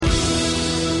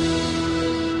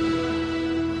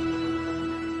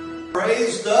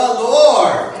Praise the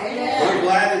Lord. Amen. We're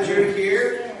glad that you're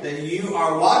here, that you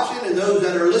are watching, and those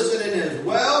that are listening as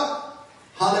well.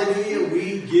 Hallelujah.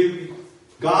 We give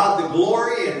God the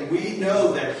glory, and we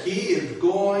know that He is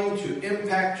going to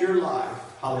impact your life.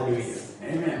 Hallelujah.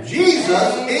 Amen.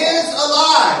 Jesus is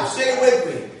alive. Say it with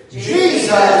me.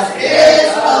 Jesus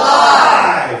is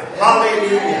alive.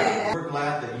 Hallelujah. We're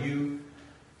glad that you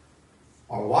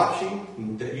are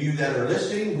watching, that you that are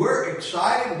listening. We're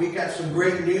excited. We got some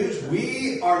great news.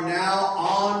 We are now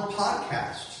on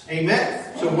podcasts. Amen.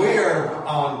 So we are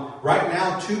on right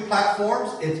now 2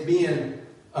 platforms. It's being,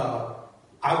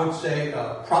 I would say,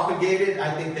 propagated.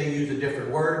 I think they use a different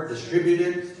word,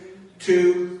 distributed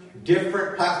to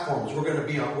different platforms.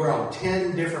 We're on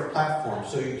 10 different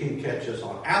platforms. So you can catch us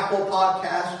on Apple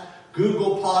Podcasts,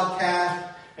 Google Podcasts.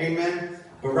 Amen.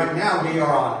 But right now we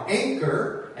are on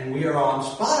Anchor and we are on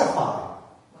Spotify.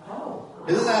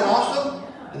 Isn't that awesome?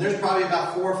 And there's probably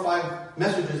about 4 or 5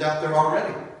 messages out there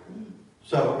already.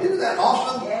 So isn't that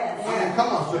awesome? Yes. And come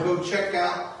on, so go check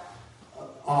out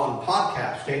on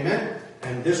podcast. Amen.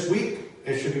 And this week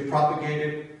it should be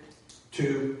propagated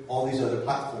to all these other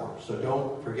platforms. So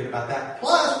don't forget about that.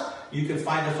 Plus, you can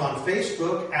find us on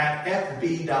Facebook at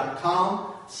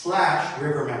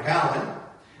fb.com/RiverMcAllen.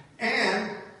 And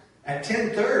at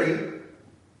 10:30,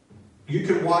 you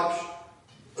can watch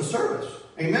a service.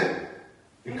 Amen.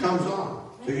 It comes on.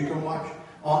 So you can watch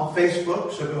on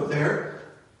Facebook. So go there.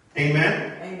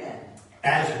 Amen. Amen.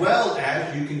 As well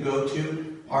as you can go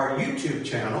to our YouTube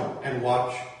channel and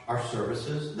watch our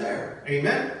services there.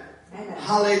 Amen. Amen.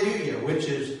 Hallelujah, which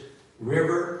is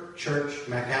River Church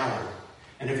McAllen.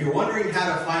 And if you're wondering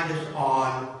how to find us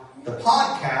on the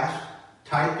podcast,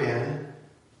 type in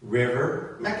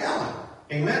River McAllen.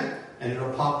 Amen. And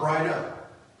it'll pop right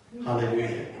up.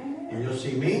 Hallelujah. And you'll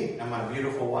see me and my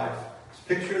beautiful wife's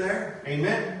picture there.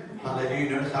 Amen. Hallelujah.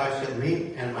 Notice how I said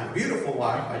me and my beautiful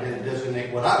wife. I didn't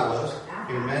designate what I was.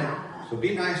 Amen. So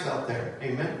be nice out there.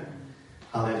 Amen.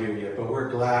 Hallelujah. But we're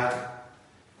glad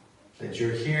that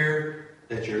you're here,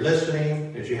 that you're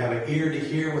listening, that you have an ear to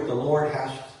hear what the Lord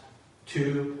has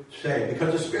to say.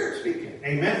 Because the Spirit's speaking.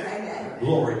 Amen. Amen.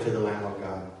 Glory to the Lamb of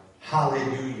God.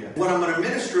 Hallelujah. What I'm going to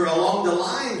minister along the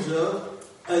lines of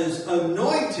is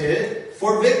anointed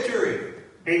for victory.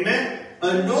 Amen.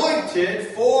 Anointed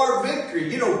for victory.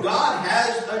 You know, God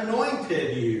has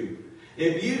anointed you.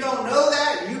 If you don't know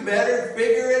that, you better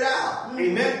figure it out.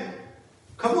 Amen.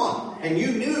 Come on. And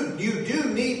you do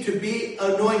need to be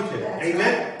anointed. That's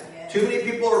Amen. Right. Yes. Too many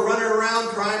people are running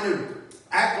around trying to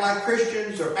act like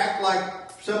Christians or act like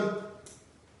some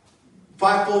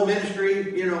fivefold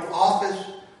ministry, office.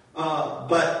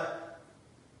 But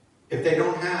if they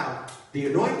don't have the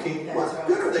anointing, what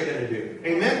good are they going to do?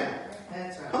 Amen?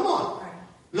 That's right. Come on.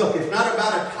 Look, it's not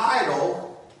about a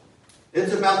title.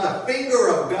 It's about the finger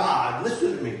of God.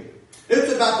 Listen to me. It's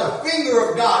about the finger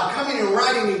of God coming and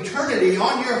writing eternity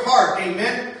on your heart.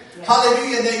 Amen? Yes.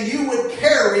 Hallelujah. And then you would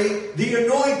carry the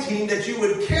anointing, that you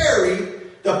would carry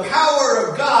the power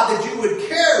of God, that you would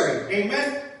carry.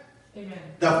 Amen? Amen.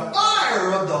 The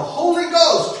fire of the Holy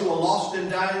Ghost to a lost and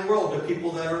dying world, to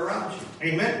people that are around you.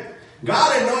 Amen.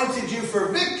 God anointed you for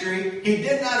victory. He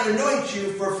did not anoint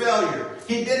you for failure.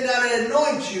 He did not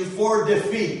anoint you for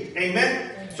defeat. Amen.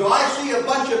 So I see a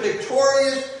bunch of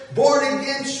victorious,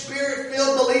 born-again,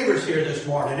 Spirit-filled believers here this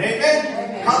morning. Amen.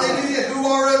 Amen. Hallelujah. Who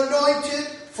are anointed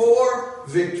for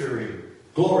victory.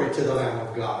 Glory to the Lamb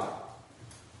of God.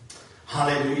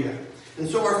 Hallelujah. And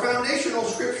so our foundational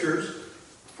scriptures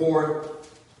for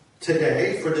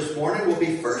today, for this morning, will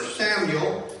be 1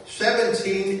 Samuel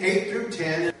 17, 8 through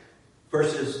 10,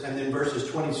 and then verses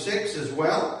 26 as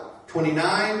well,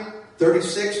 29,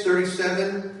 36,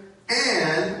 37,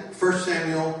 and 1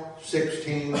 Samuel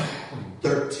 16,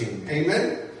 13.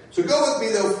 Amen? So go with me,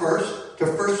 though, first to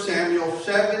 1 Samuel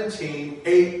 17,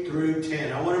 8 through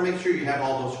 10. I want to make sure you have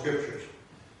all those scriptures.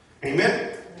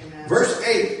 Amen? Amen. Verse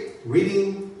 8,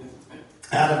 reading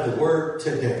out of the Word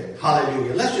today.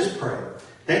 Hallelujah. Let's just pray.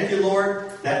 Thank you,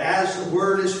 Lord, that as the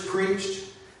Word is preached,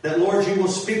 that, Lord, you will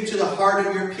speak to the heart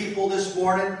of your people this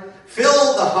morning.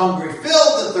 Fill the hungry,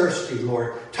 fill the thirsty,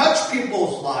 Lord. Touch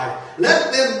people's lives.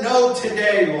 Let them know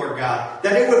today, Lord God,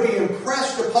 that it would be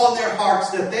impressed upon their hearts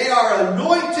that they are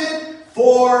anointed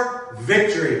for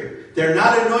victory. They're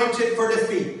not anointed for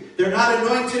defeat. They're not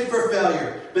anointed for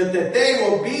failure. But that they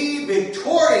will be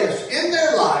victorious in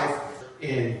their life.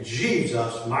 In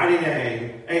Jesus' mighty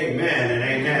name, amen and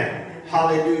amen.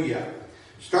 Hallelujah.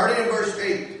 Starting in verse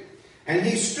 8. And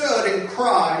he stood and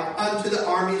cried unto the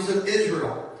armies of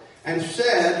Israel, and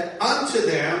said unto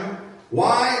them,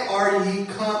 Why are ye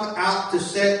come out to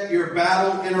set your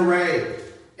battle in array?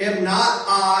 Am not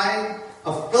I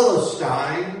a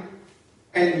Philistine,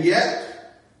 and yet,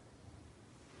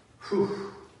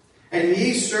 and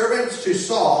ye servants to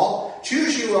Saul,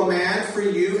 choose you a man for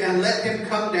you, and let him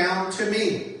come down to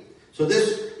me. So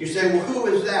this, you say, well, who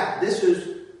is that? This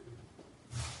is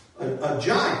a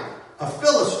giant, a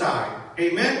Philistine,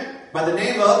 amen, by the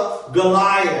name of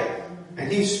Goliath.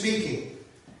 And he's speaking.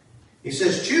 He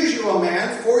says, choose you a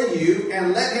man for you,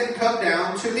 and let him come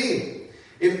down to me.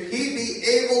 If he be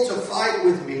able to fight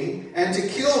with me and to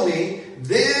kill me,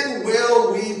 then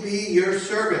will we be your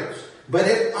servants. But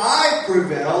if I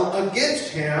prevail against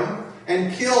him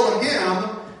and kill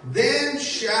him, then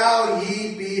shall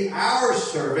ye be our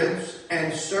servants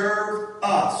and serve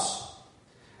us.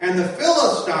 And the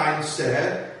Philistine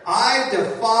said, I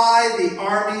defy the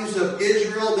armies of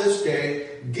Israel this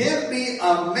day. Give me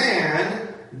a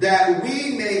man that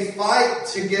we may fight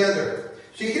together.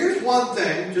 See, here's one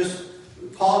thing, just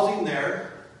pausing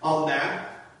there on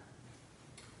that.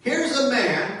 Here's a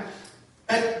man,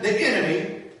 the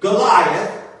enemy,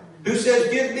 Goliath, who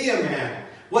says, give me a man.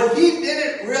 What he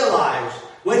didn't realize,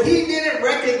 what he didn't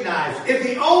recognize, if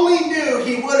he only knew,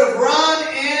 he would have run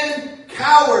in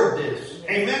cowardice.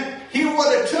 Amen. He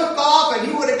would have took off and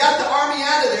he would have got the army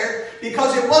out of there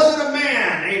because it wasn't a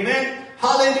man. Amen.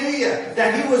 Hallelujah.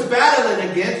 That he was battling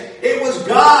against. It was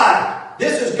God.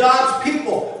 This is God's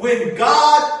people. When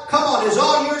God, come on, is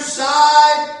on your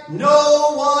side,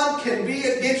 no one can be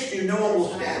against you. No one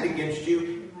will stand against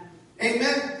you.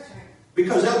 Amen.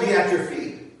 Because they'll be at your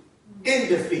feet. In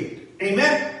defeat.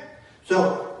 Amen.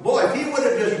 So, boy, if he would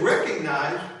have just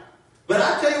recognized. But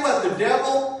I tell you what, the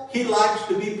devil, he likes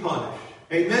to be punished.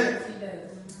 Amen.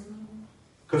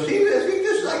 Because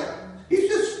he's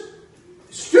just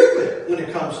stupid when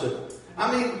it comes to,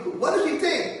 I mean, what does he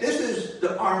think? This is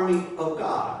the army of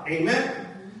God. Amen.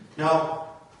 Now,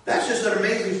 that's just an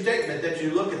amazing statement that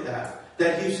you look at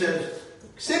that he says,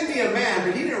 send me a man,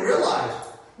 but he didn't realize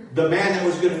the man that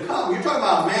was going to come. You're talking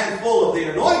about a man full of the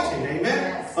anointing. Amen.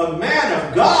 Yes. A man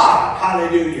of God.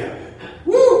 Hallelujah.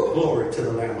 Woo! Glory to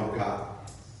the Lamb of God.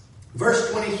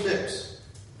 Verse 26.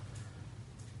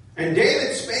 And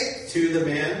David spake to the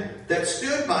men that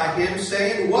stood by him,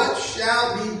 saying, what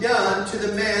shall be done to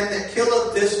the man that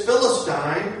killeth this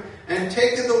Philistine, and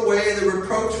taketh away the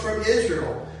reproach from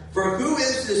Israel? For who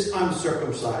is this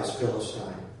uncircumcised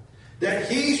Philistine, that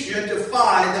he should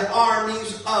defy the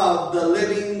armies of the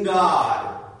living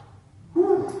God?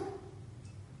 Whew.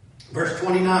 Verse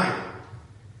 29.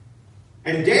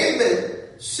 And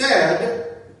David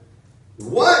said,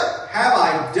 what have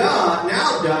I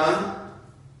now done?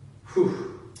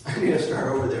 Whew. I need to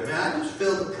start over there. Man, I just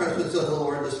feel the presence of the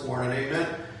Lord this morning. Amen.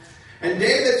 And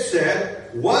David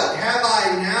said, what have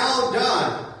I now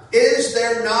done? Is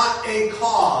there not a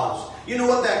cause? You know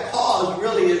what that cause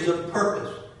really is, a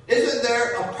purpose. Isn't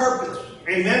there a purpose?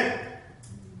 Amen.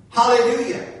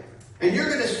 Hallelujah. And you're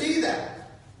going to see that.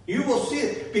 You will see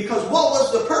it. Because what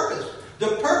was the purpose?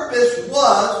 The purpose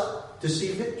was to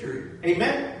see victory.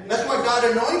 Amen. That's why God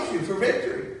anoints you for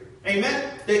victory.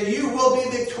 Amen. That you will be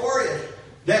victorious.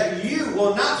 That you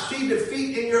will not see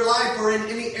defeat in your life or in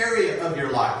any area of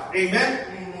your life. Amen.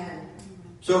 Amen.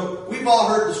 So we've all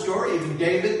heard the story. Even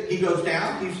David, he goes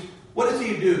down. What does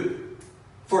he do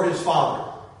for his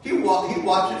father? He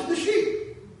watches the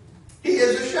sheep. He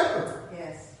is a shepherd.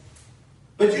 Yes.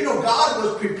 But you know, God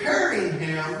was preparing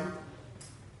him,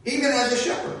 even as a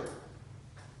shepherd,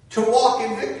 to walk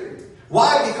in victory.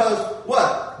 Why? Because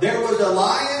what? There was a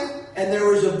lion and there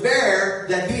was a bear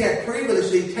that he had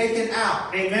previously taken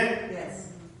out. Amen? Yes.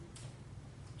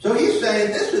 So he's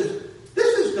saying, this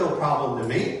is no problem to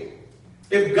me.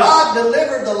 If God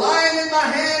delivered the lion in my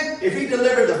hand, if he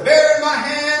delivered the bear in my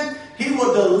hand, he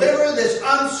will deliver this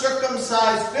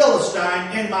uncircumcised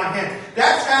Philistine in my hand.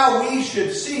 That's how we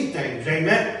should see things.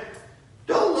 Amen?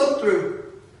 Don't look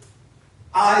through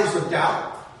eyes of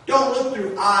doubt. Don't look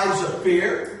through eyes of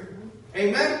fear.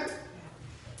 Amen?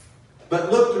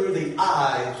 But look through the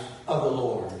eyes of the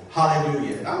Lord.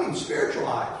 Hallelujah. I mean spiritual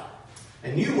eyes.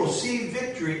 And you will see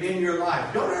victory in your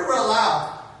life. Don't ever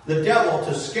allow the devil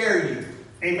to scare you.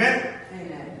 Amen?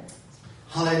 Amen.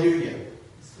 Hallelujah.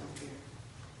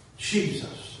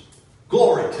 Jesus.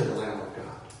 Glory to the Lamb of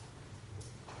God.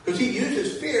 Because he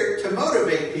uses fear to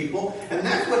motivate people. And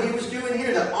that's what he was doing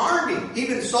here. The army,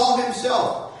 even Saul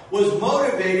himself, was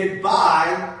motivated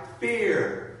by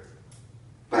fear.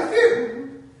 By fear.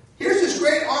 Here's this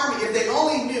great army. If they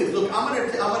only knew. Look, I'm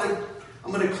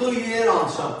going to clue you in on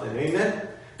something. Amen?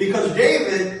 Because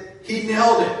David, he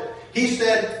nailed it. He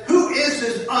said, who is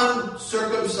this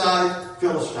uncircumcised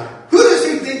Philistine? Who does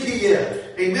he think he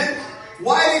is? Amen?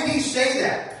 Why did he say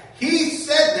that? He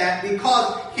said that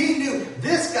because he knew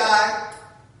this guy,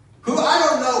 who I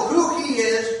don't know who he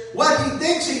is, what he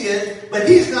thinks he is, but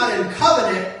he's not in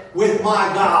covenant with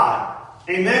my God.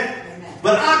 Amen? Amen.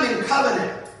 But I'm in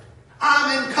covenant.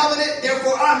 I'm in covenant,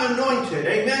 therefore I'm anointed.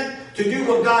 Amen? To do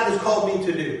what God has called me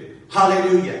to do.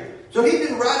 Hallelujah. So he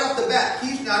knew right off the bat,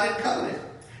 he's not in covenant.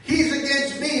 He's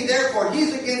against me, therefore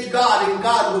he's against God, and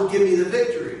God will give me the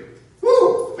victory.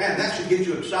 Woo! Man, that should get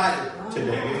you excited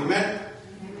today. Amen?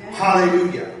 Amen.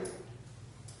 Hallelujah.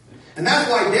 And that's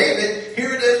why David,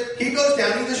 here it is, he goes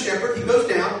down, he's a shepherd, he goes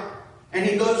down, and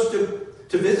he goes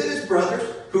to visit his brothers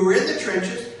who were in the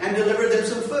trenches and deliver them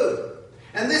some food.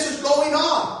 And this is going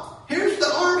on. Here's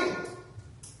the army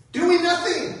doing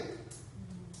nothing.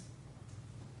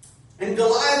 And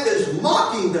Goliath is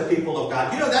mocking the people of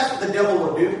God. You know, that's what the devil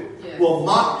will do. Yeah. Will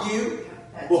mock you,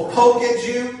 will poke at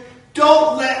you.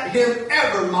 Don't let him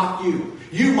ever mock you.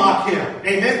 You mock him.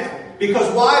 Amen?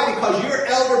 Because why? Because your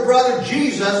elder brother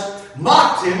Jesus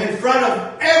mocked him in front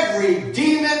of every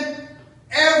demon,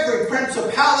 every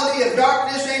principality of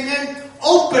darkness, amen,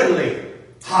 openly.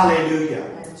 Hallelujah.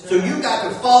 Right. So you got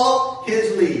to follow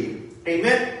his lead.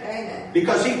 Amen? Amen.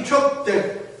 Because he took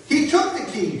the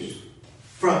keys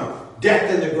from death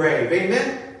and the grave.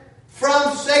 Amen?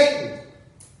 From Satan.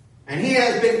 And he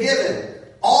has been given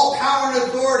all power and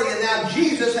authority, and now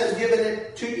Jesus has given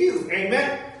it to you.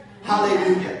 Amen?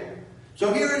 Hallelujah.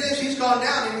 So here it is, he's gone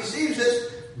down and he sees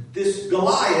this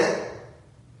Goliath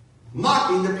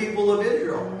mocking the people of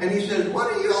Israel. And he says,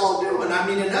 what are you all doing? I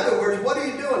mean, in other words, what are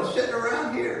you doing sitting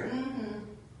around here? Mm-hmm.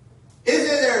 Is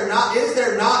there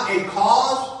not a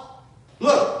cause?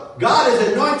 Look, God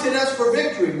has anointed us for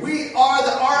victory. We are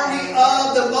the army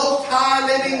of the Most High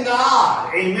living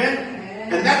God. Amen?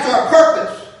 Amen. And that's our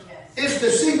purpose. Yes. Is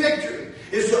to see victory.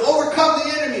 Is to overcome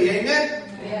the enemy. Amen?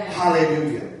 Yes.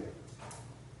 Hallelujah.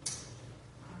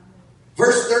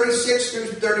 Verse 36 through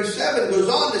 37 goes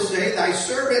on to say, thy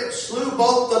servant slew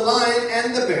both the lion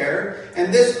and the bear,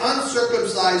 and this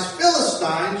uncircumcised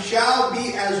Philistine shall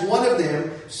be as one of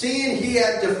them, seeing he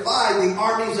hath defied the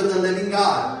armies of the living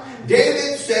God.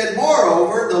 David said,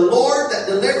 moreover, the Lord that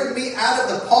delivered me out of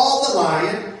the paw of the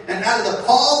lion and out of the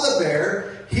paw of the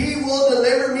bear, he will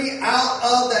deliver me out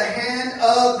of the hand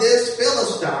of this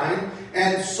Philistine.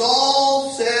 And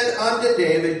Saul said unto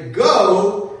David,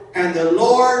 go, and the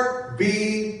Lord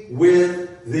be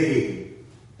with thee.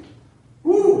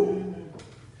 Woo.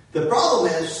 The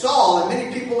problem is Saul and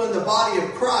many people in the body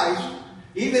of Christ,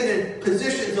 even in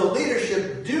positions of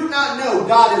leadership, do not know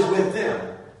God is with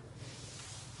them.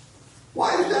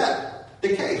 Why is that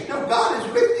the case? No, God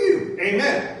is with you.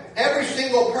 Amen. Every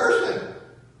single person.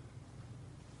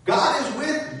 God is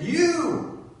with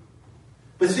you.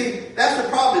 But see, that's the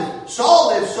problem. Saul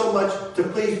lived so much to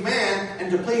please man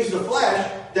and to please the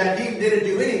flesh that he didn't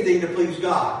do anything to please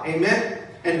God. Amen?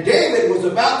 And David was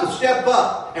about to step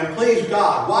up and please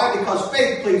God. Why? Because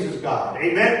faith pleases God.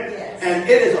 Amen? Yes. And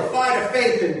it is a fight of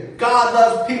faith, and God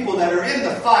loves people that are in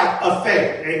the fight of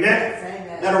faith. Amen? Yes,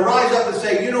 amen. That'll rise up and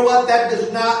say, you know what? That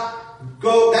does not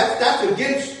go, that's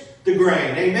against the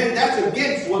grain. Amen? That's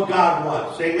against what God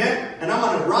wants. Amen? And I'm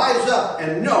going to rise up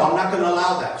and no, I'm not going to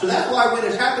allow that. So that's why when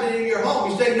it's happening in your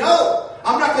home, you say, no,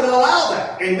 I'm not going to allow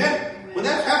that. Amen? When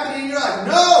that's happening in your life,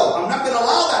 no, I'm not going to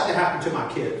allow that to happen to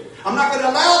my kids. I'm not going to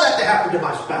allow that to happen to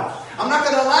my spouse. I'm not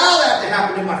going to allow that to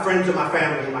happen to my friends and my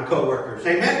family and my co-workers.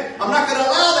 Amen? I'm not going to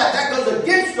allow that. That goes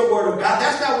against the Word of God.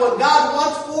 That's not what God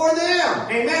wants for them.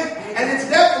 Amen? And it's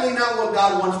definitely not what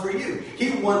God wants for you.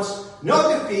 He wants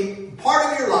no defeat,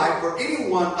 part of your life, or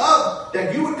anyone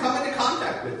that you would come into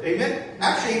contact with. Amen?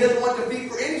 Actually, He doesn't want defeat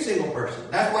for any single person.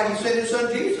 That's why He sent His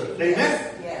Son Jesus. Amen?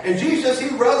 Yes. And Jesus, He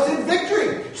rose in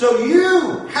victory. So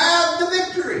you have the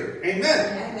victory.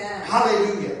 Amen? Amen.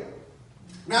 Hallelujah.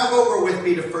 Now go over with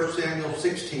me to 1 Samuel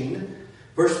 16,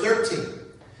 verse 13.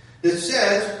 It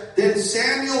says, then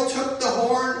Samuel took the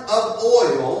horn of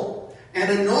oil and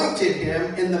anointed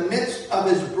him in the midst of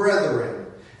his brethren.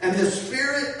 And the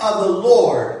Spirit of the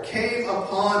Lord came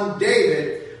upon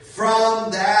David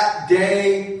from that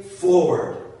day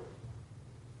forward.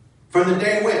 From the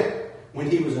day when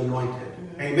he was anointed.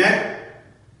 Mm-hmm. Amen?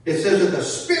 It says that the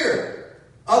Spirit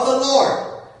of the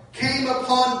Lord came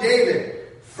upon David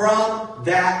from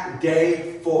that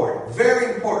day forward.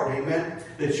 Very important, amen,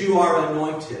 that you are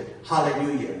anointed.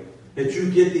 Hallelujah. That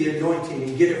you get the anointing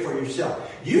and get it for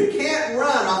yourself. You can't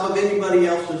run off of anybody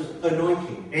else's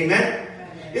anointing. Amen?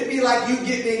 It'd be like you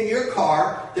getting in your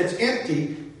car that's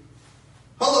empty.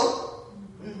 Hello.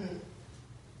 Mm-hmm.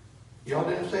 Y'all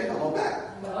didn't say hello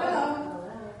back. Hello.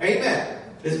 Amen.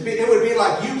 It would be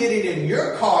like you getting in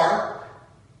your car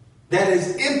that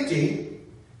is empty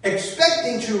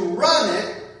expecting to run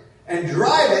it and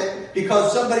drive it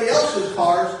because somebody else's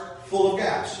car's full of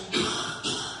gas.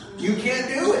 You can't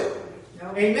do it.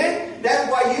 Amen?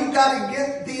 That's why you've got to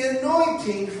get the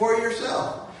anointing for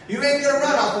yourself. You ain't going to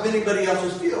run off of anybody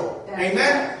else's fuel.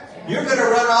 Amen? You're going to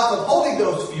run off of Holy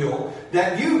Ghost fuel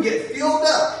that you get filled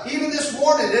up. Even this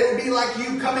morning, it would be like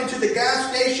you come into the gas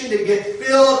station to get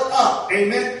filled up.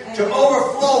 Amen? To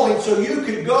overflowing so you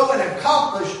could go and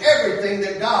accomplish everything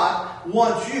that God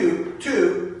wants you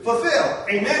to fulfill.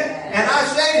 Amen? And I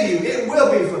say to you, it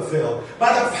will be fulfilled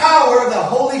by the power of the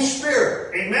Holy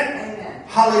Spirit. Amen?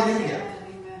 Hallelujah.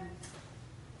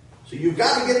 So you've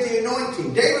got to get the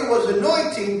anointing. David was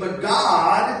anointing, but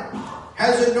God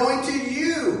has anointed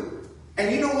you.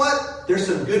 And you know what? There's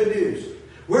some good news.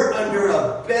 We're under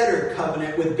a better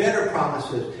covenant with better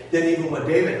promises than even what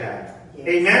David had. Yes.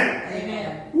 Amen?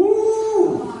 Amen.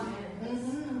 Woo!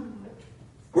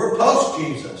 We're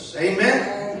post-Jesus.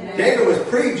 Amen? Amen? David was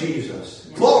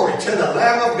pre-Jesus. Glory to the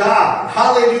Lamb of God.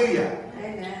 Hallelujah.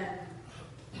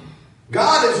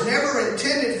 God has never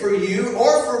intended for you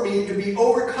or for me to be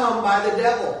overcome by the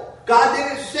devil. God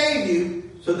didn't save you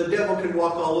so the devil can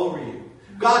walk all over you.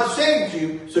 God saved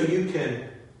you so you can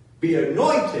be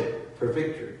anointed for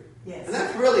victory. Yes. And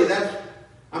that's why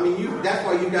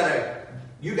you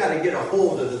got to get a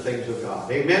hold of the things of God.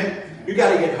 Amen? You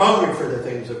got to get hungry for the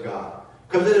things of God.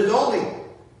 Because it is only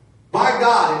by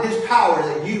God and His power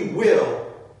that you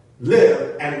will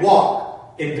live and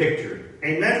walk in victory.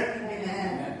 Amen?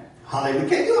 Hallelujah.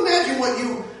 Can you imagine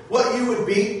what you would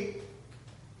be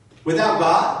without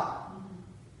God?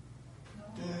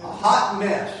 A hot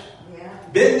mess.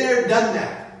 Been there, done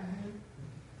that.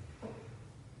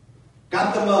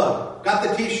 Got the mug. Got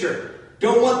the t-shirt.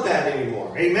 Don't want that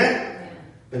anymore. Amen?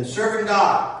 Been serving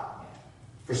God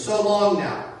for so long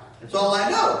now. That's all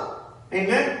I know.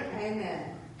 Amen?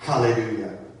 Amen.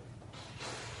 Hallelujah.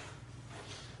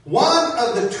 One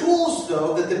of the tools,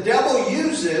 though, that the devil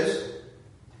uses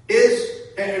is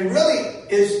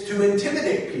to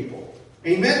intimidate people.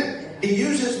 Amen? He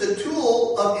uses the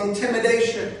tool of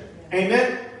intimidation.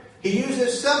 Amen? He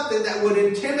uses something that would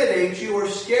intimidate you or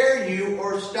scare you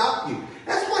or stop you.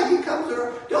 That's why he comes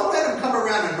around. Don't let him come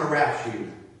around and harass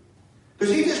you.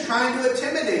 Because he's just trying to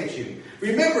intimidate you.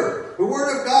 Remember, the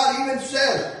Word of God even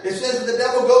says that the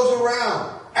devil goes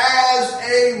around as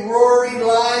a roaring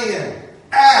lion.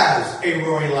 As a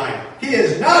roaring lion. He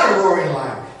is not a roaring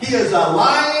lion. He is a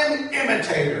lion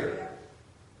imitator.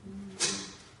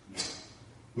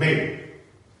 Maybe.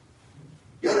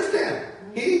 You understand?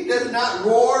 He does not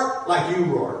roar like you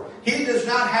roar. He does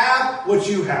not have what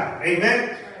you have.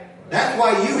 Amen? That's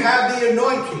why you have the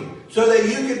anointing. So that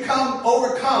you can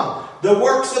overcome the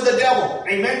works of the devil.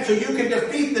 Amen? So you can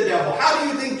defeat the devil. How do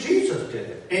you think Jesus did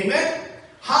it? Amen?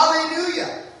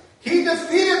 Hallelujah. He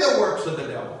defeated the works of the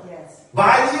devil. Yes.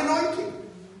 By the anointing.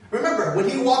 Remember, when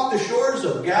he walked the shores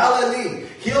of Galilee,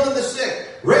 healing the sick,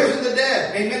 raising the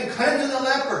dead, amen, cleansing the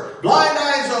leper, blind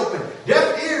eyes open,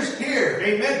 deaf ears hear,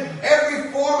 amen,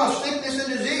 every form of sickness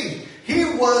and disease. He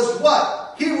was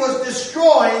what? He was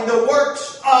destroying the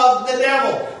works of the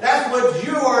devil. That's what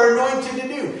you are anointed to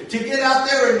do. To get out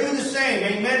there and do the same,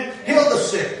 amen, heal the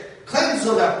sick, cleanse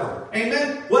the leper,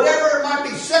 amen, whatever it might be,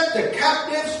 set the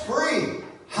captives free.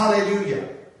 Hallelujah.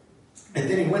 And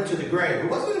then he went to the grave.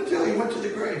 It wasn't until he went to the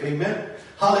grave, amen,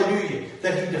 hallelujah,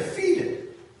 that he defeated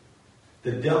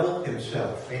the devil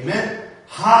himself. Amen,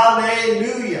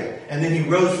 hallelujah. And then he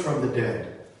rose from the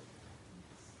dead.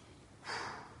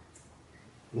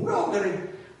 We're all going to,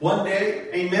 one day,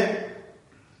 amen,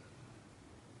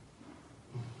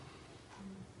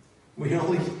 we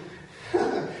only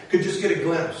could just get a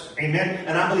glimpse. Amen.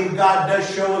 And I believe God does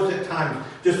show us at times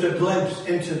just a glimpse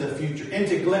into the future,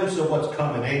 into a glimpse of what's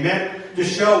coming. Amen. To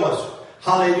show us.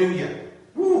 Hallelujah.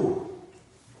 Woo.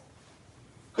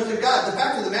 Because the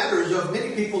fact of the matter is, of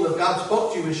many people, if God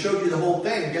spoke to you and showed you the whole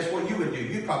thing, guess what you would do?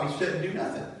 You'd probably sit and do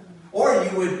nothing. Or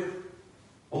you would,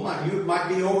 you might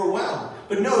be overwhelmed.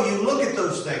 But no, you look at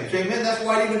those things. Amen. That's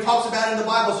why it even talks about it in the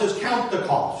Bible. It says count the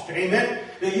cost. Amen.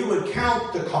 That you would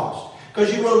count the cost.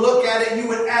 Because you would look at it, you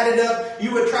would add it up,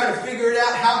 you would try to figure it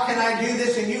out, how can I do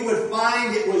this? And you would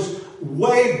find it was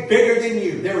way bigger than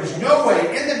you. There was no way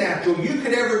in the natural you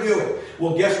could ever do it.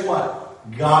 Well, guess what?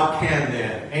 God can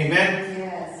then. Amen?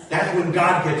 Yes. That's when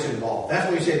God gets involved. That's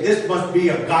when he said, this must be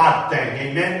a God thing.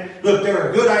 Amen? Look, there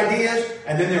are good ideas,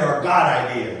 and then there are God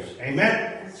ideas.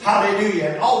 Amen?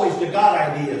 Hallelujah. And always the God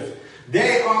ideas.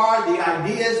 They are the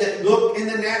ideas that look in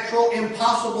the natural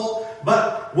impossible,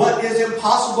 But what is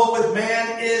impossible with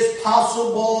man is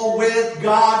possible with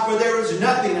God, for there is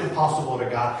nothing impossible to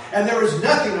God. And there is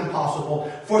nothing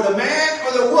impossible for the man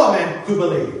or the woman who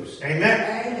believes. Amen?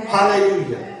 Amen.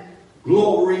 Hallelujah. Amen.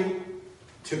 Glory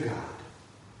to God.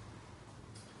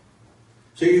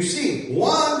 So you see,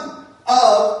 one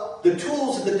of the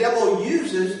tools that the devil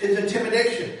uses is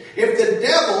intimidation. If the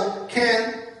devil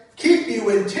can keep you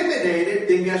intimidated,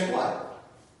 then guess what?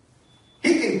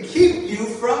 He can keep you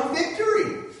from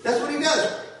victory. That's what he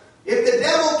does. If the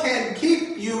devil can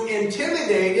keep you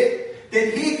intimidated,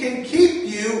 then he can keep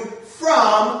you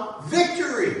from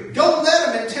victory. Don't let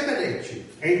him intimidate you.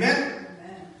 Amen? Amen.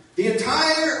 The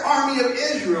entire army of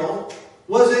Israel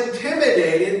was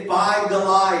intimidated by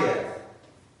Goliath.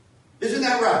 Isn't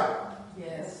that right?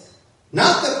 Yes.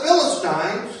 Not the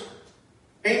Philistines.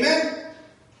 Amen?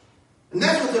 And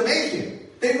that's what's amazing.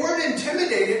 They weren't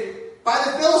intimidated by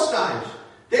the Philistines.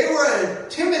 They were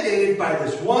intimidated by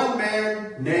this one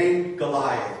man named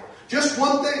Goliath. Just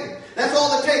one thing. That's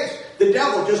all it takes. The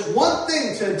devil, just one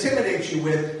thing to intimidate you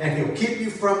with, and he'll keep you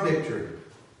from victory.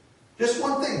 Just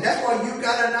one thing. That's why you've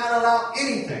got to not allow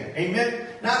anything. Amen?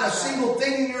 Not a single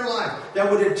thing in your life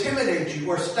that would intimidate you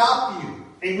or stop you.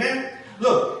 Amen?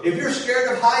 Look, if you're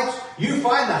scared of heights, you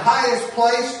find the highest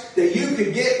place that you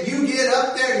could get. You get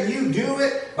up there and you do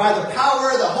it by the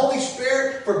power of the Holy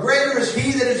Spirit. For greater is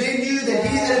He that is in you than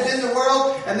he that is in the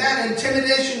world. And that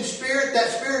intimidation spirit, that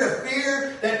spirit of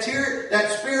fear, that spirit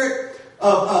that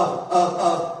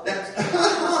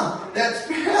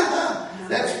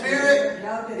spirit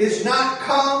is not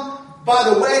come by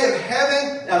the way of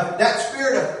heaven. That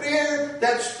spirit of fear,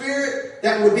 that spirit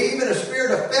that would be even a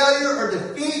spirit of failure or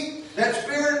defeat, that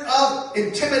spirit of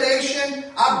intimidation,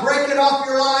 I break it off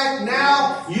your life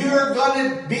now. You're going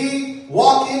to be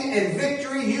walking in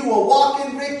victory. You will walk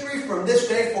in victory from this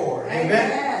day forward.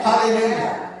 Amen. Amen.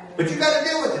 Hallelujah. But you got to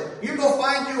deal with it. You go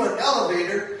find you an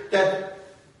elevator that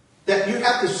you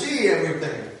have to see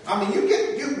everything. I mean, you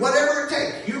whatever it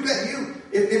takes.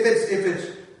 If it's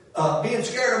being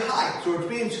scared of heights, or it's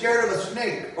being scared of a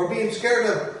snake, or being scared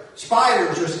of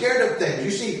spiders, or scared of things.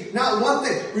 You see, not one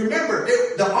thing. Remember,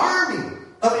 the army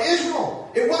of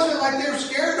Israel, it wasn't like they were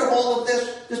scared of all of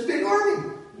this big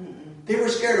army. They were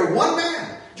scared of one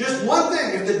man. Just one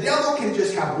thing. If the devil can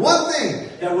just have one thing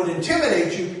that would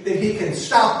intimidate you, then he can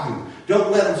stop you.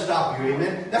 Don't let him stop you.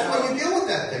 Amen? That's why you deal with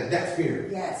that thing, that fear.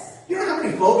 Yes. You know how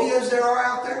many phobias there are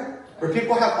out there? Where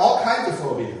people have all kinds of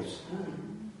phobias.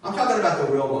 I'm talking about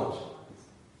the real ones.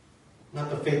 Not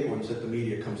the fake ones that the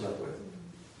media comes up with.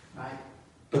 Right.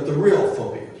 But the real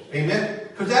phobias. Amen?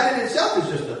 Because that in itself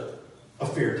is just a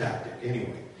fear tactic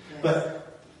anyway. Yes.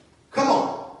 But, come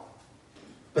on.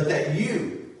 But that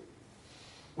you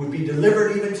would be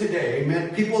delivered even today.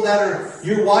 Amen? People that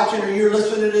you're watching or you're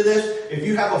listening to this, if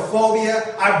you have a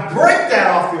phobia, I break that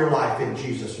off your life in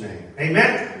Jesus' name. Amen?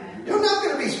 Amen. You're not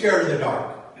going to be scared of the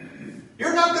dark.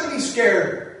 You're not going to be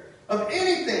scared of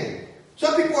anything.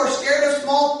 Some people are scared of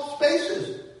small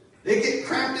spaces. They get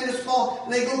cramped in a small,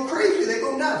 and they go crazy. They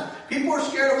go nuts. People are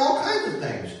scared of all kinds of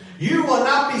things. You will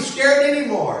not be scared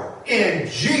anymore in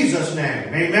Jesus' name.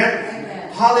 Amen?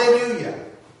 Amen. Hallelujah.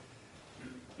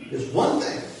 There's one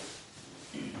thing.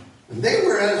 And they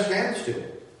were at a standstill.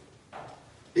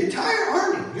 The entire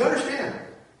army. You understand?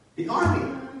 The army.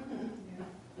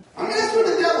 I mean, that's what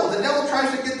the devil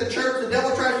tries to get the church. The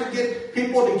devil tries to get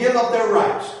people to give up their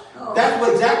rights. That's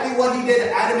exactly what he did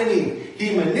to Adam and Eve.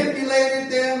 He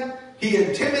manipulated them. He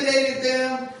intimidated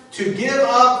them to give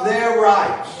up their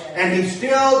rights. And he's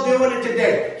still doing it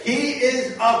today. He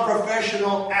is a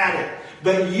professional at it.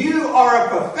 But you are a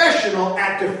professional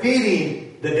at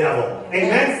defeating the devil. Amen?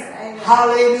 Yes.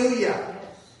 Hallelujah. Yes.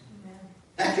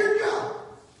 That's your job.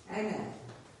 Amen.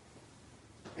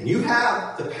 And you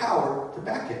have the power to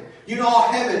back it. You know,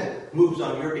 all heaven moves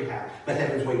on your behalf. But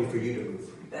heaven's waiting for you to move.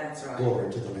 That's right.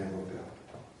 Glory to the Lamb of God.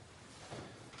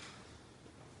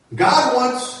 God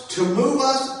wants to move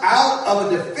us out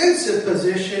of a defensive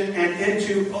position and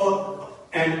into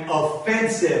an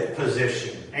offensive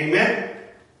position. Amen?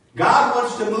 God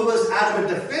wants to move us out of a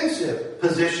defensive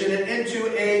position and into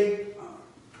an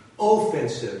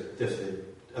offensive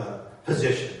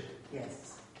position.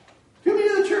 Yes. You mean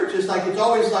in the church, it's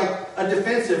always like a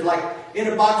defensive, like in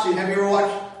a boxing. Have you ever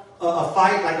watched a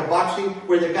fight, like a boxing,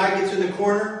 where the guy gets in the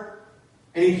corner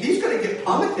and he's going to get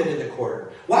plummeted in the corner?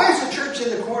 Why is the church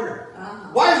in the corner?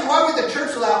 Why would the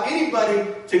church allow anybody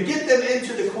to get them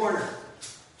into the corner?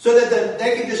 So that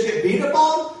they can just get beat up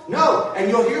on? No. And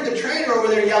you'll hear the trainer over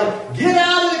there yelling, "Get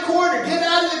out of the corner, get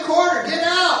out of the corner, get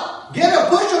out.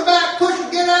 Push them back, push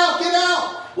them, get out, get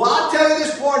out." Well, I'll tell you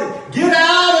this morning, get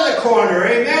out of the corner,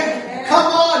 amen? Come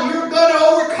on, you're going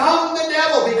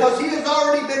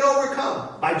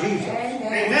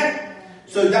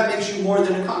So that makes you more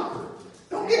than a conqueror.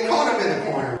 Don't get caught up in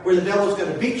a corner where the devil's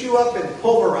going to beat you up and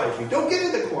pulverize you. Don't get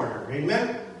in the corner.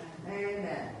 Amen?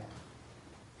 Amen.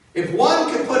 If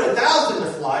one can put 1,000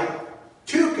 to flight,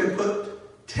 two can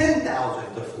put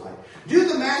 10,000 to flight. Do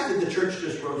the math that the church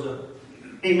just rose up.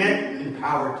 Amen? In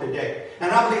power today.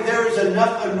 And I believe there is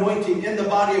enough anointing in the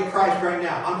body of Christ right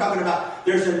now. I'm talking about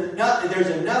there's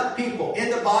enough people in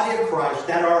the body of Christ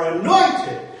that are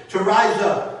anointed to rise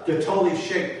up to totally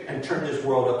shake and turn this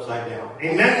world upside down.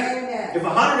 Amen? Amen. If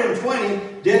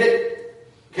 120 did it,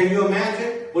 can you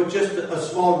imagine what just a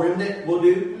small remnant will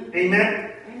do?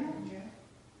 Amen? Amen.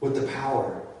 With the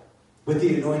power, with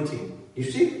the anointing. You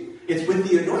see? It's with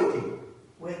the anointing.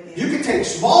 You can take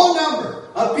small number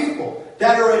of people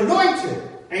that are anointed.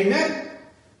 Amen?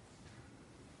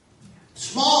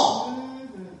 Small.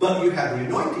 But you have the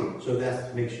anointing, so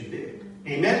that makes you big.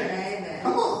 Amen? Amen.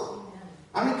 Come on.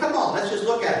 I mean, come on. Let's just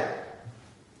look at it.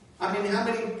 I mean,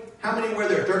 how many were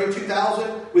there?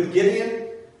 32,000 with Gideon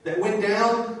that went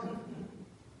down?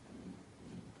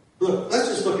 Look, let's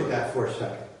just look at that for a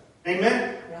second.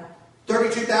 Amen? Yeah.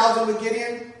 32,000 with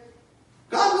Gideon?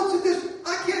 God looks at this.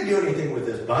 I can't do anything with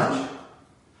this bunch.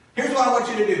 Here's what I want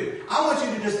you to do. I want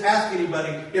you to just ask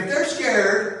anybody, if they're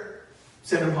scared,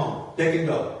 send them home. They can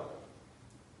go.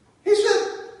 He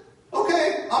said,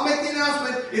 okay, I'll make the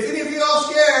announcement. If any of you are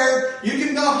scared, you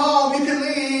can go home. You can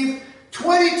leave.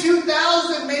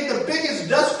 22,000 made the biggest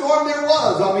dust storm there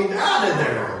was. I mean, out of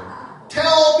there.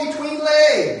 Tail between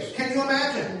legs. Can you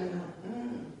imagine?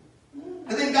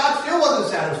 And then God still wasn't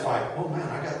satisfied. Oh man,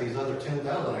 I got these other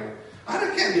 10,000. I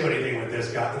can't do anything with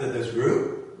this guy, with this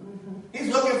group. He's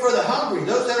looking for the hungry,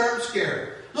 those that aren't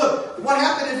scared. Look, what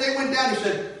happened is they went down. He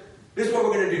said, this is what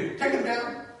we're going to do. Take them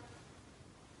down.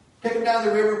 Take them down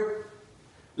the river.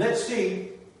 Let's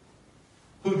see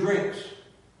who drinks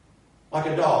like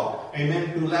a dog. Amen.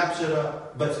 Who laps it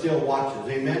up but still watches.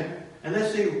 Amen. And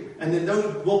let's see. And then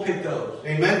we'll pick those.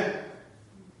 Amen.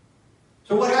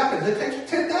 So what happens? It takes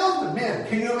 10,000 men.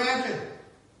 Can you imagine?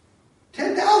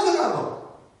 10,000 of them.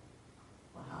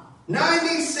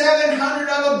 9,700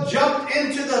 of them jumped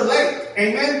into the lake.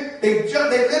 Amen. They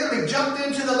literally jumped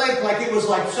into the lake like it was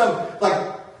like some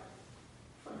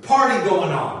party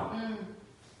going on.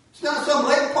 It's not some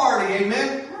lake party.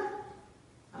 Amen.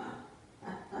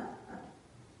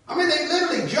 I mean, they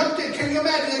literally jumped in. Can you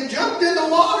imagine? They jumped in the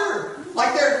water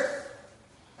like they're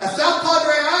at South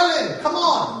Padre Island. Come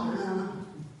on.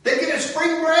 They get a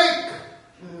spring break.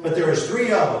 But there was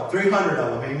 300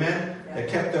 of them. Amen. That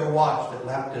kept their watch, that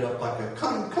lapped it up like a...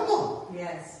 Come on.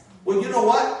 Yes. Well, you know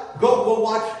what? Go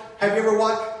watch. Have you ever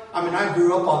watched? I mean, I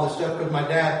grew up on this stuff because my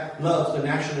dad loves the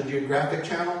National Geographic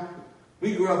Channel.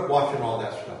 We grew up watching all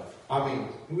that stuff. I mean,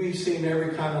 we've seen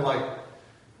every kind of like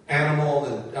animal.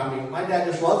 And I mean, my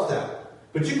dad just loves that.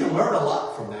 But you can learn a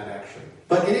lot from that, actually.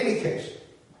 But in any case,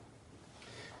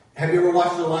 have you ever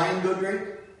watched the lion go drink?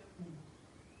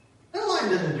 The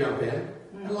lion doesn't jump in.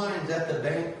 The lion's at the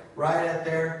bank, right at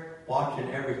there,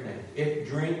 watching everything. It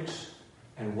drinks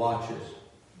and watches.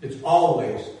 It's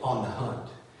always on the hunt.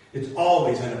 It's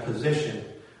always in a position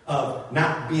of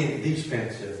not being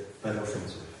defensive, but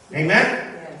offensive. Amen?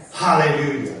 Yes.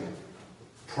 Hallelujah.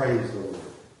 Praise the Lord.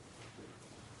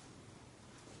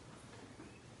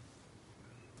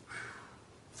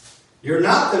 You're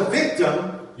not the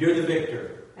victim, you're the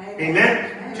victor. Amen?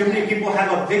 Amen? Too many people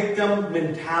have a victim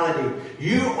mentality.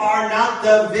 You are not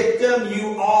the victim,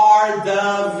 you are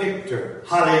the victor.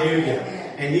 Hallelujah.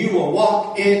 Amen. And you will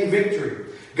walk in victory.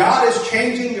 God is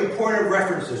changing your point of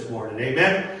reference this morning.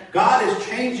 Amen? God is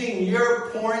changing your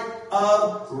point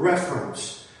of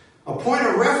reference. A point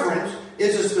of reference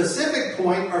is a specific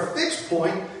point or fixed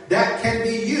point that can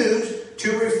be used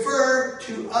to refer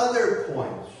to other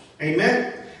points.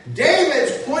 Amen?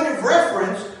 David's point of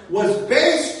reference was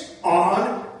based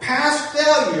on past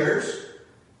failures,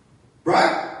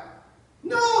 right?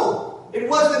 No, it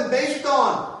wasn't based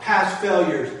on past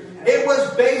failures. It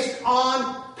was based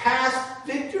on past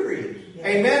victories. Yes.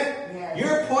 Amen? Yes.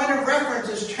 Your point of reference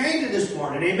is changing this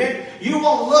morning. Amen? You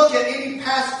won't look at any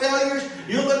past failures.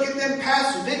 You look at them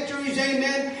past victories.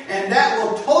 Amen? And that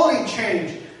will totally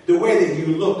change the way that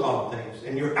you look on things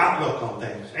and your outlook on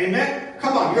things. Amen?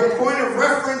 Come on. Your point of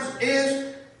reference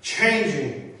is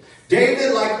changing.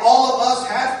 David, like all of us,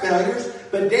 had failures,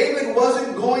 but David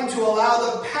wasn't going to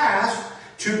allow the past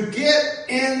to get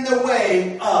in the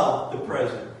way of the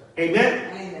present.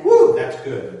 Amen? Amen. Woo, that's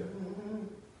good.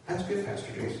 That's good,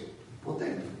 Pastor Jason. Well,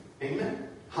 thank you. Amen.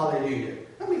 Hallelujah.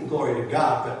 I mean, glory to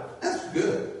God, but that's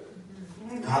good.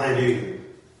 Hallelujah.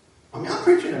 I mean, I'm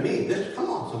preaching to me. Come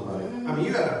on, somebody. I mean,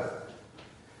 you gotta...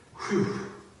 Whew.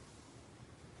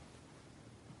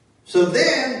 So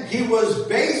then he was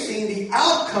basing the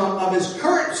outcome of his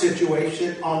current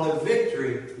situation on the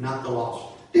victory, not the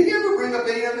loss. Did he ever bring up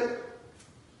any of it?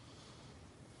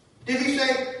 Did he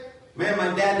say, man,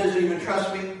 my dad doesn't even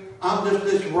trust me. I'm just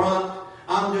this runt.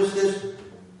 I'm just this.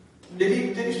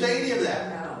 Did he say any of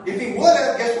that? No. If he would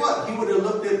have, guess what? He would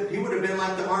have been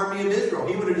like the army of Israel.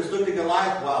 He would have just looked at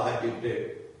Goliath. Wow, that dude's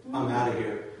big. I'm out of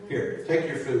here. Here, take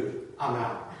your food. I'm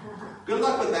out. Good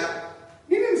luck with that.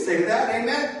 He didn't say that.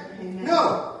 Amen? Amen.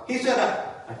 No. He said,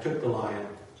 I took the lion.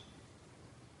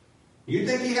 You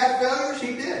think he had failures?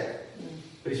 He did.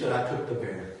 But he said, I took the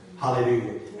bear.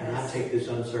 Hallelujah. And I take this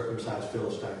uncircumcised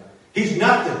Philistine. He's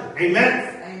nothing. Amen?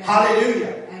 Amen.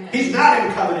 Hallelujah. Amen. He's not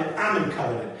in covenant. I'm in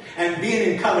covenant. And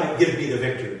being in covenant gives me the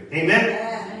victory. Amen?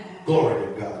 Amen. Glory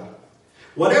to God.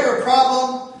 Whatever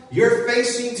problem you're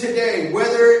facing today,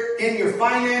 whether in your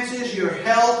finances, your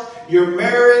health, your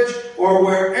marriage, or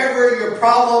wherever your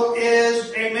problem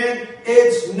is, amen,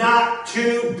 it's not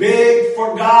too big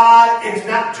for God. It's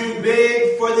not too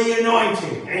big for the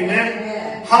anointing. Amen?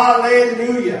 Amen.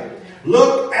 Hallelujah.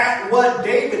 Look at what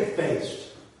David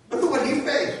faced. Look at what he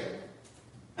faced.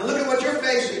 And look at what you're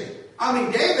facing. I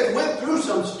mean, David went through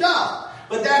some stuff,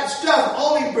 but that stuff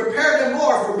only prepared him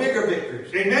more for bigger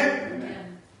victories. Amen?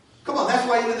 Amen. Come on, that's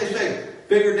why they say,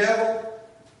 bigger devil,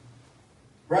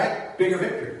 right? Bigger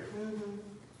victory. Mm-hmm.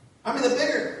 I mean,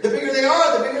 the bigger they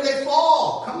are, the bigger they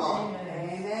fall. Come on.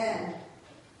 Amen.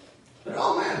 But,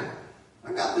 oh man,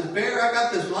 I got this bear, I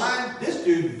got this lion. This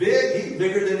dude's big, he's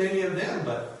bigger than any of them,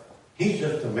 but he's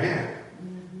just a man.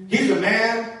 Mm-hmm. He's a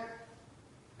man,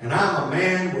 and I'm a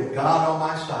man with God on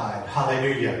my side.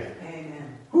 Hallelujah.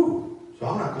 Amen. Whew. So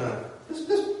I'm not going to...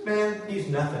 This man, he's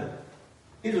nothing.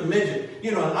 He's a midget.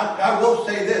 You know, I will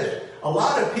say this. A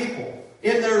lot of people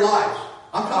in their lives,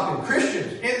 I'm talking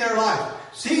Christians in their lives,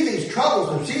 see these troubles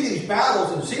and see these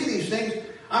battles and see these things.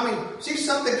 I mean, see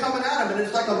something coming at them and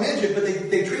it's like a midget, but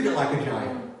they treat it like a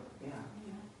giant. Yeah.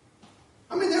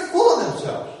 I mean, they're full of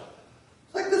themselves.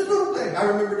 It's like this little thing. I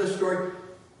remember this story.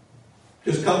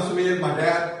 Just comes to me and my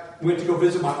dad went to go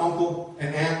visit my uncle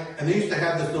and aunt, and they used to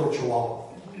have this little chihuahua.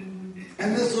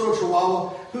 And this little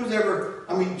chihuahua,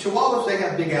 chihuahuas, they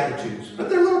have big attitudes, but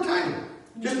they're little tiny.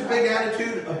 Just a big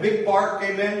attitude, a big bark,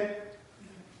 amen?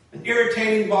 An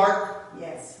irritating bark.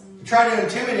 Yes. Try to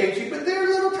intimidate you, but they're a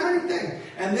little tiny thing.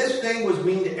 And this thing was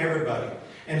mean to everybody.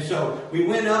 And so we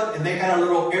went up, and they had a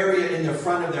little area in the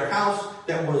front of their house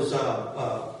that was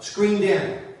screened in.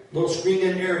 A little screened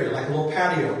in area, like a little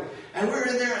patio. And we were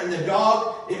in there, and the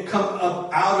dog, it come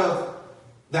up out of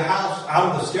the house,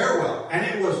 out of the stairwell. And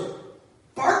it was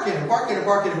barking and barking and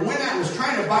barking, and went out and was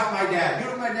trying to bite my dad. You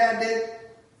know what my dad did?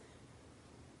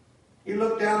 He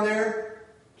looked down there,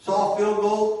 saw a field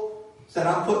goal, said,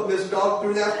 I'm putting this dog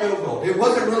through that field goal. It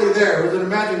wasn't really there. It was an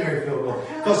imaginary field goal.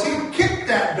 Because he kicked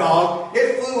that dog.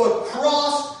 It flew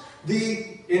across the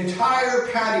entire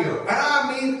patio. And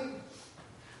I mean,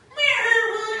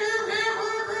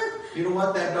 you know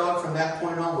what? That dog from that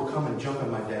point on will come and jump in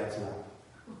my dad's lap.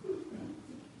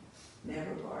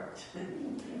 Never barked.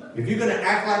 If you're going to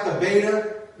act like a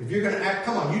beta, if you're going to act,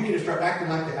 come on, you need to start acting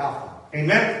like the alpha.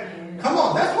 Amen? Come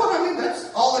on, that's what I mean. That's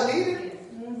all it needed.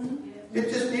 It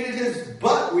just needed his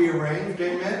butt rearranged.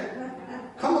 Amen?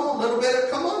 Come on, a little bit.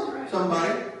 Come on,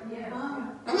 somebody.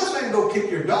 I'm not saying go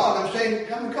kick your dog. I'm saying,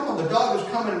 come on, the dog is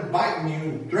coming and biting you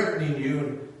and threatening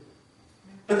you.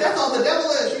 But that's all the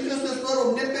devil is. He's just this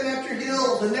little nipping at your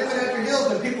heels and nipping at your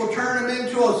heels, and people turn him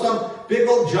into some big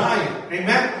old giant.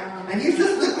 Amen? And he's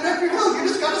just nipping at your heels. You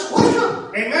just got to squish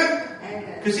him.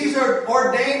 Amen? Because he's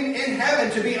ordained in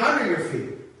heaven to be under your feet.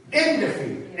 In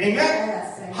defeat. Amen?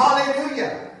 Yes, amen.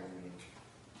 Hallelujah.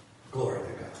 Glory to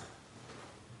God.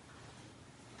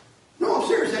 No, I'm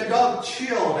serious. That dog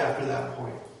chilled after that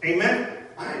point. Amen?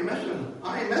 I ain't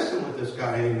messing with this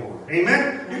guy anymore.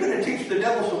 Amen? You're going to teach the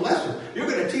devil some lesson. You're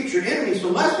going to teach your enemy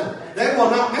some lesson. They will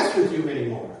not mess with you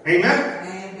anymore. Amen?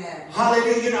 Amen.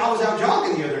 Hallelujah. You know, I was out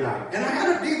jogging the other night, and I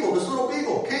had a beagle, this little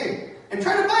beagle, came and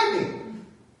tried to bite me.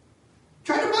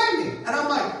 And I'm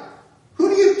like, who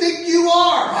do you think you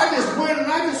are? I just went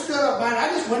and I just stood up, man. I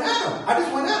just went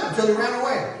at him until he ran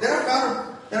away. Then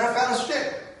I found a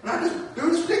stick, and I just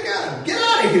threw the stick at him. Get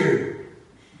out of here.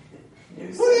 Who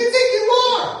do you think you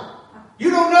are? You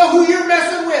don't know who you're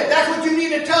messing with. That's what you need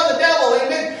to tell the devil,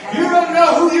 amen? You don't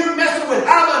know who you're messing with.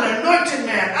 I'm an anointed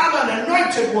man. I'm an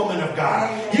anointed woman of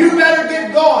God. You better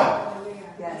get going.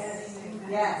 Yes.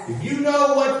 Yes. If you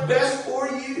know what's best for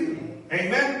you,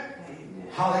 amen?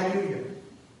 Hallelujah.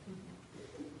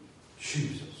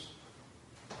 Jesus.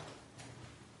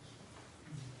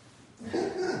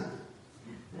 That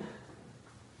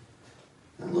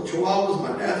little chihuahua was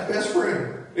my dad's best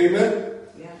friend. Amen?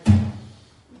 Yeah.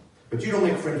 But you don't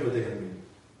make friends with the enemy.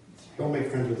 Don't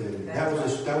make friends with the enemy. That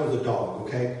was a dog,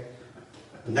 okay?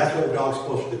 And that's what a dog's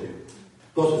supposed to do.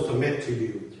 Supposed to submit to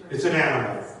you. It's an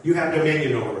animal. You have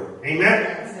dominion over it. Amen?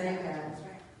 Yes, amen.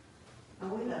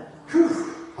 And we love dogs.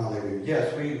 Whew. Hallelujah.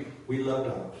 Yes, we love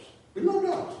dogs. We love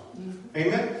dogs. Mm-hmm.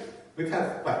 Amen? We've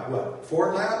had, what,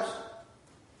 4 labs?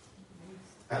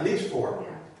 At least 4.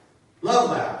 Yeah.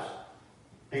 Love labs.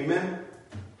 Amen?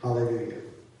 Hallelujah.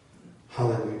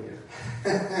 Hallelujah.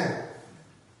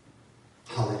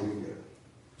 Hallelujah.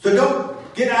 So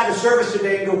don't get out of service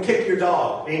today and go kick your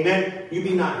dog. Amen? You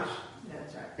be nice.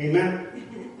 That's right. Amen?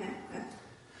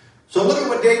 So look at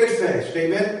what David faced.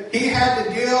 Amen? He had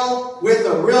to deal with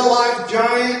a real-life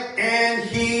giant and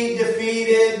he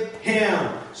defeated him.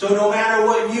 So no matter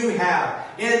what you have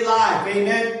in life,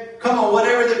 amen? Come on,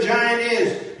 whatever the giant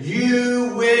is,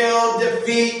 you will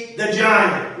defeat the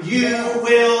giant. You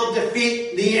will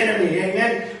defeat the enemy.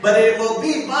 Amen? But it will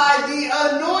be by the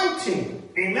anointing.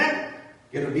 Amen?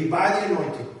 It will be by the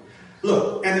anointing.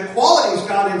 Look, and the qualities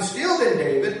God instilled in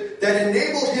David that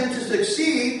enabled him to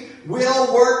succeed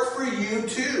will work for you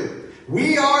too.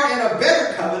 We are in a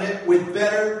better covenant with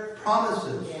better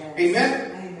promises. Yes.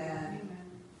 Amen? Amen.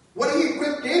 What he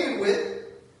equipped David with,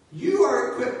 you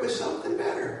are equipped with something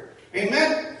better.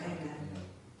 Amen? Amen.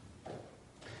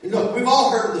 Look, we've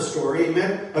all heard the story,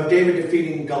 amen, of David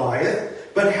defeating Goliath.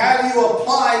 But have you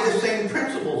applied the same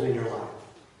principles in your life?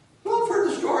 Well, I've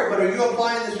heard the story, but are you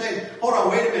applying the same? Hold on,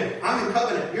 wait a minute. I'm in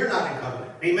covenant. You're not in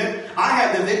covenant. Amen? I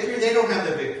have the victory. They don't have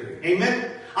the victory. Amen?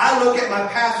 I look at my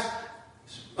past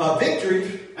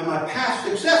victories and my past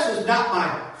successes, not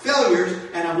my failures,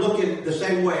 and I'm looking the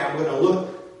same way. I'm going to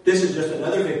look, this is just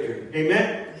another victory.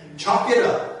 Amen? Chalk it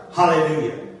up.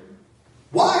 Hallelujah.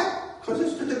 Why? Because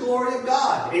it's to the glory of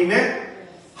God. Amen?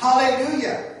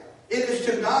 Hallelujah. It is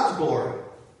to God's glory.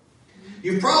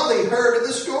 You've probably heard of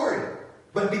the story,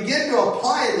 but begin to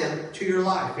apply them to your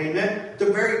life. Amen? The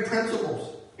very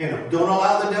principles. Don't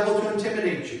allow the devil to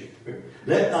intimidate you.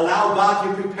 Allow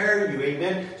God to prepare you.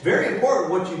 Amen? It's very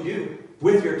important what you do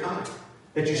with your time.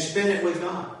 That you spend it with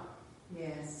God.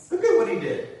 Yes. Look at what he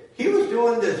did. He was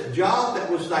doing this job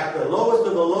that was like the lowest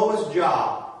of the lowest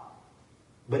job.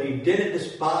 But he didn't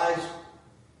despise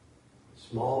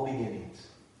small beginnings.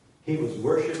 He was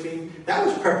worshiping. That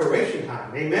was preparation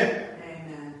time. Amen?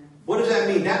 Amen. What does that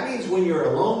mean? That means when you're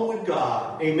alone with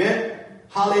God. Amen?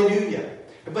 Hallelujah.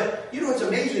 But you know what's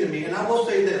amazing to me, and I will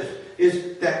say this,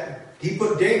 is that he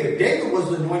put David. David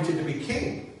was anointed to be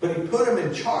king, but he put him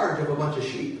in charge of a bunch of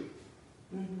sheep.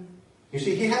 Mm-hmm. You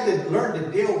see, he had to learn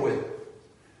to deal with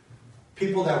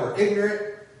people that were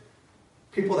ignorant,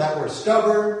 people that were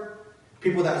stubborn,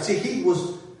 people that... See, he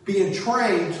was being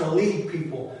trained to lead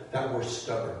people that were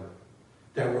stubborn,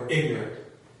 that were ignorant,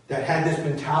 that had this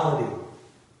mentality.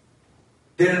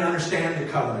 Didn't understand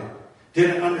the covenant.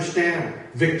 Didn't understand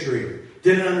victory.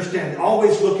 Didn't understand.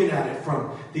 Always looking at it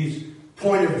from these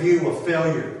point of view of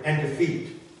failure and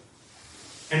defeat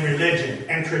and religion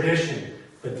and tradition.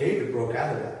 But David broke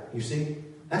out of that. You see?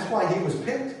 That's why he was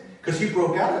picked. Because he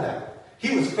broke out of that.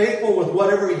 He was faithful with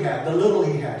whatever he had. The little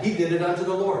he had. He did it unto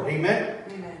the Lord. Amen?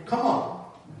 Amen. Come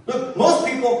on. Look, most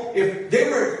people, if they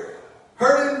were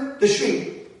herding the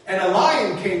sheep and a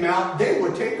lion came out, they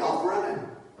would take off running.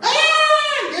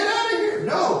 Ah, get out of here.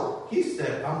 No. He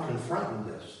said, I'm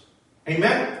confronting this.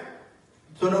 Amen?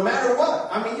 So no matter what,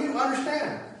 I mean, you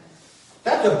understand.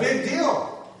 That's a big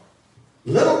deal.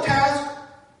 Little task,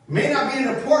 may not be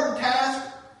an important task,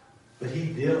 but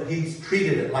he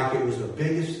treated it like it was the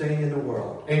biggest thing in the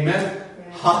world. Amen?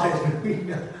 Yeah.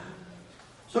 Hallelujah.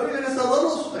 So even it's the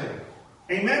littlest thing.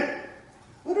 Amen?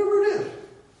 Whatever it is.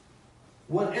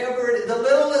 Whatever it is. The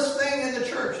littlest thing in the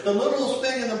church. The littlest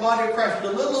thing in the body of Christ.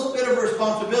 The littlest bit of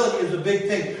responsibility is a big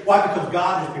thing. Why? Because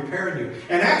God is preparing you.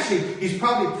 And actually, He's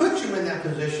probably put you in that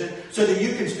position so that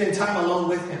you can spend time alone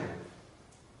with Him.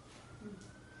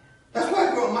 That's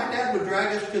why my dad would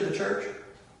drag us to the church.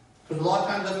 Because a lot of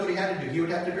times that's what he had to do. He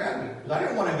would have to drag me. Because I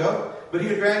didn't want to go. But he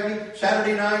would drag me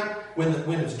Saturday night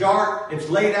when it's dark, it's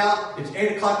laid out, it's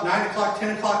 8 o'clock, 9 o'clock,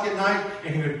 10 o'clock at night.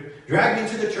 And he would drag me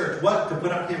to the church. What? To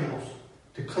put up hymnals.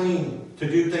 To clean. To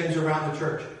do things around the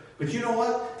church. But you know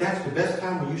what? That's the best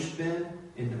time when you spend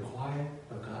in the quiet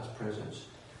of God's presence.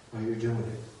 While you're doing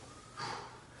it.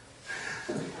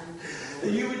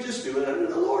 You would just do it under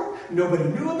the Lord. Nobody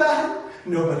knew about it.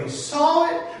 Nobody saw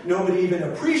it. Nobody even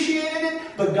appreciated it.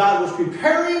 But God was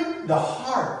preparing the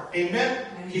heart. Amen?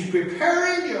 He's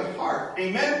preparing your heart.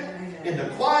 Amen? In the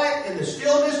quiet, in the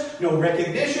stillness, no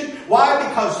recognition. Why?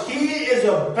 Because He is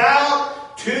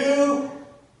about to...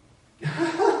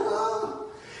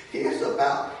 He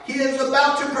He is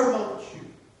about to promote you.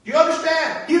 Do you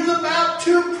understand? He is about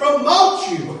to promote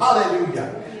you.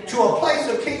 Hallelujah. To a place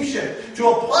of kingship. To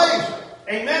a place.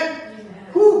 Amen.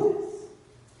 Whew.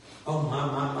 Oh,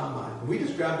 my. We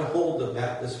just grabbed a hold of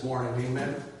that this morning.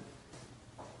 Amen.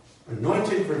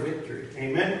 Anointed for victory.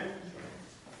 Amen.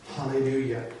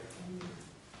 Hallelujah.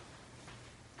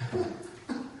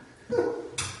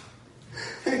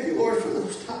 Thank you, Lord, for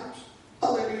those times.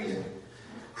 Hallelujah.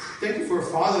 Thank you for a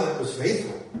father that was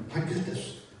faithful. My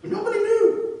goodness. But nobody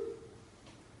knew.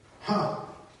 Huh.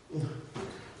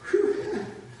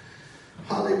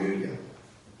 Hallelujah.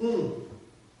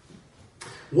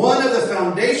 One of the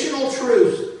foundational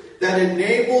truths that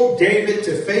enabled David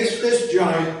to face this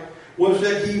giant was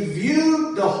that he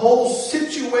viewed the whole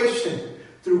situation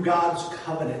through God's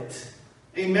covenant.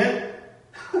 Amen?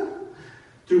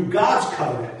 Through God's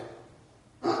covenant.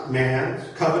 Not man's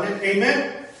covenant.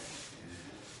 Amen?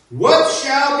 What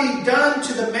shall be done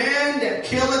to the man that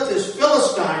killeth this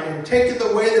Philistine and taketh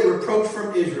away the reproach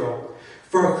from Israel?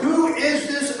 For who is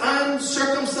this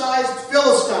uncircumcised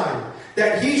Philistine,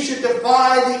 that he should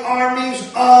defy the armies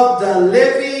of the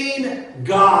living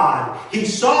God? He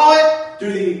saw it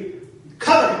through the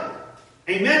covenant.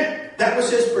 Amen? That was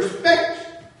his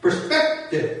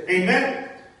perspective. Amen?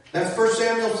 That's 1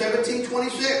 Samuel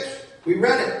 17:26. We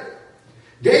read it.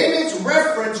 David's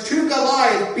reference to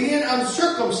Goliath being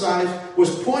uncircumcised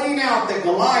was pointing out that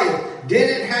Goliath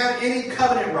didn't have any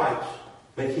covenant rights,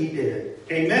 but he did.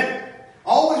 Amen?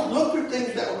 Always look for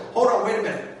things that... Hold on, wait a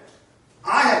minute.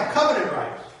 I have covenant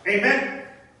rights. Amen?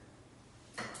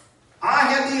 I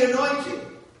have the anointing.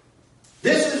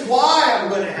 This is why I'm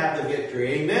going to have the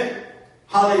victory. Amen?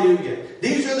 Hallelujah.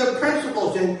 These are the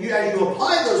principles, and as you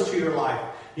apply those to your life,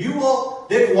 you will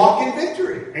then walk in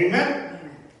victory. Amen?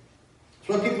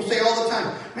 That's what people say all the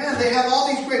time. Man, they have all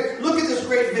these great... Look at this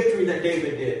great victory that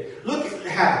David did. Look at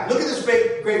this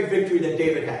great victory that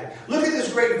David had. Look at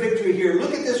this great victory here.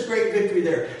 Look at this great victory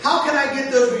there. How can I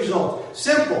get those results?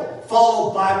 Simple.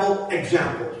 Follow Bible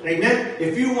examples. Amen?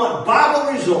 If you want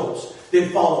Bible results, then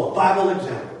follow Bible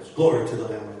examples. Glory to the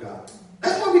Lamb of God.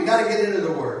 That's why we got to get into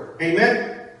the Word.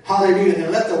 Amen? Hallelujah. And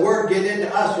then let the Word get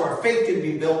into us so our faith can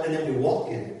be built and then we walk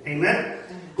in it. Amen?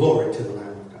 Glory to the Lamb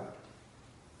of God.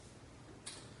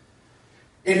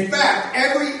 In fact,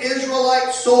 every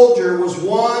Israelite soldier was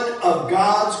one of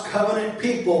God's covenant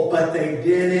people, but they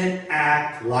didn't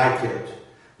act like it.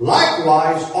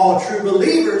 Likewise, all true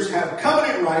believers have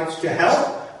covenant rights to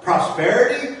health,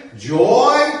 prosperity,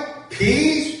 joy,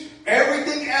 peace,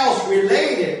 everything else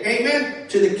related, amen,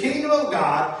 to the kingdom of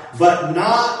God, but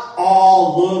not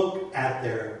all look at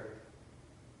their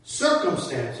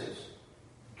circumstances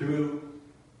through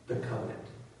the covenant.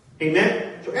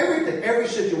 Amen? So everything, every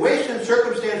situation,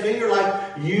 circumstance in your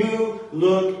life, you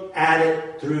look at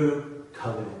it through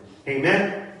covenant.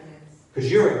 Amen?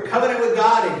 Because you're in covenant with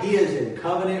God and He is in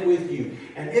covenant with you.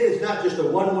 And it is not just a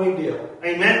one-way deal.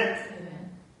 Amen?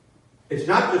 It's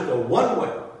not just a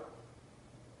one-way.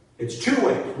 It's two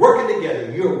ways. Working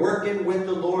together. You're working with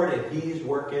the Lord and He's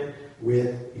working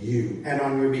with you and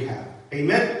on your behalf.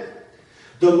 Amen?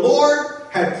 The Lord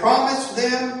had promised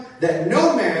them that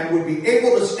no man would be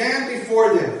able to stand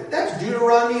before them. That's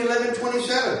Deuteronomy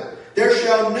 11:27. There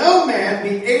shall no man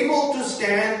be able to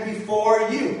stand before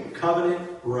you. Covenant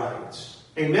rights.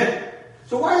 Amen?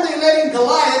 So why are they letting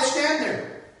Goliath stand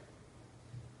there?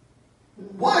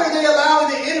 Why are they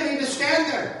allowing the enemy to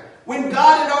stand there? When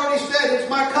God had already said, it's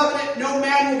my covenant, no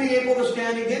man will be able to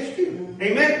stand against you.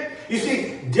 Amen? You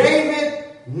see, David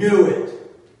knew it.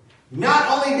 Not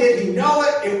only did he know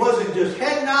it, it wasn't just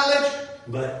head knowledge,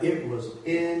 but it was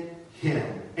in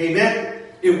him. Amen?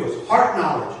 It was heart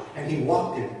knowledge, and he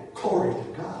walked in it. Glory to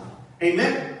God.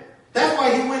 Amen? That's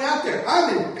why he went out there.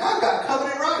 I've got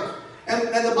covenant rights.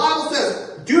 And the Bible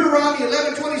says, Deuteronomy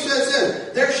 11:20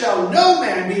 says, there shall no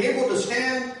man be able to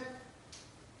stand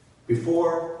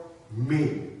before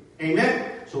me.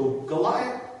 Amen? So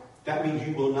Goliath, that means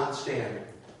you will not stand.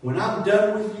 When I'm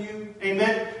done with you,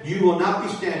 amen, you will not be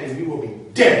standing. You will be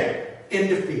dead in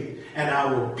defeat. And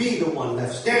I will be the one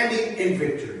left standing in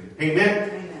victory. Amen?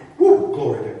 Amen. Woo,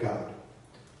 glory to God.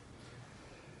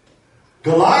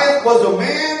 Goliath was a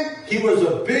man. He was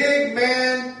a big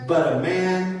man, but a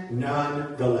man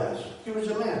nonetheless. He was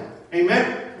a man.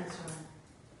 Amen? That's right.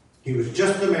 He was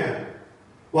just a man.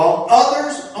 While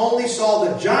others only saw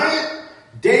the giant,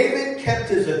 David kept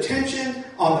his attention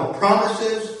on the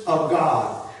promises of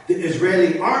God. The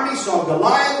Israeli army saw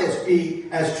Goliath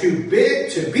as too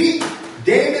big to beat.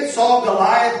 David saw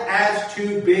Goliath as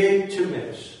too big to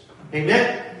miss.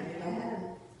 Amen?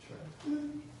 Amen.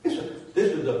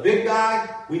 This is a big guy.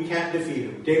 guy, we can't defeat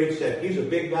him. David said, he's a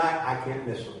big guy, I can't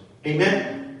miss him.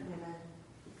 Amen? Amen.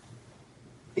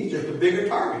 He's just a bigger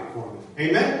target for me.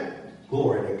 Amen?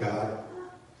 Glory to God.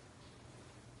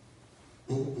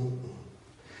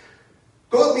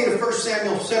 Go with me to 1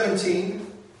 Samuel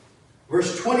 17,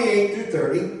 verse 28 through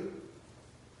 30.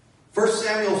 1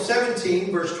 Samuel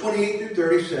 17, verse 28 through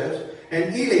 30 says,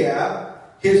 And Eliab,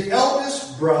 his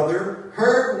eldest brother,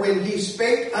 heard when he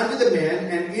spake unto the men,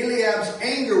 and Eliab's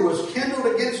anger was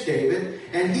kindled against David,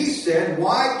 and he said,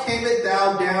 Why camest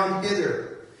thou down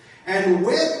hither? And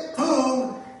with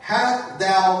whom hast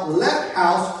thou left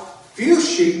house few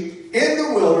sheep in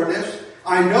the wilderness?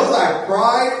 I know thy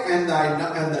pride and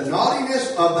the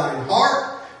naughtiness of thine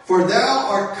heart, for thou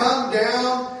art come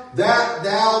down that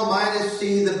thou mightest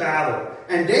see the battle.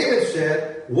 And David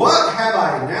said, What have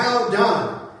I now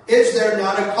done? Is there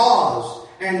not a cause?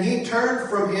 And he turned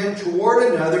from him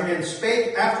toward another and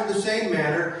spake after the same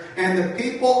manner. And the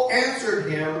people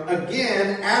answered him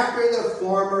again after the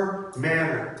former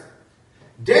manner.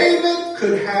 David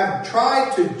could have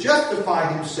tried to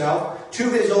justify himself to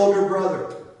his older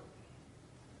brother.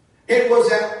 It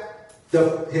was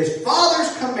at his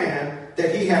father's command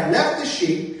that he had left the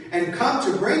sheep and come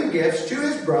to bring gifts to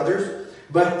his brothers.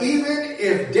 But even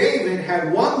if David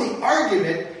had won the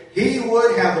argument, he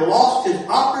would have lost his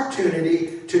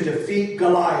opportunity to defeat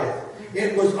Goliath.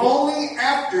 It was only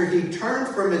after he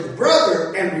turned from his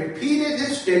brother and repeated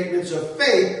his statements of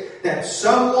faith that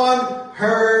someone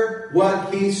heard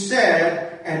what he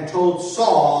said and told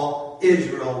Saul,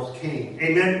 Israel's king.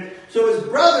 Amen. So his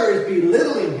brother is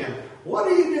belittling him. What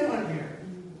are you doing here?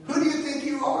 Who do you think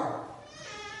you are?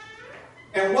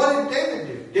 And what did David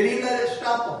do? Did he let it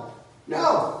stop him?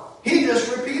 No. He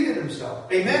just repeated himself.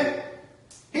 Amen.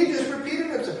 He just repeated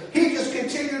himself. He just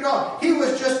continued on. He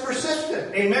was just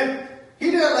persistent. Amen.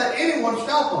 He didn't let anyone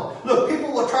stop him. Look,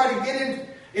 people will try to get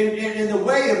in the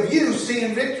way of you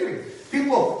seeing victory.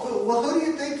 People, well, who do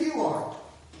you think you are?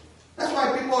 That's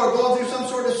why people are going through some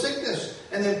sort of sickness.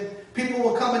 And then people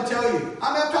will come and tell you.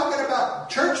 I'm not talking about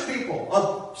church people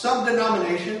of some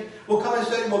denomination will come and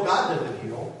say, well, God doesn't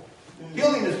heal.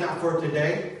 Healing is not for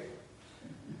today.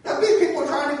 There'll be people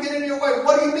trying to get in your way.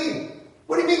 What do you mean?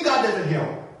 What do you mean God doesn't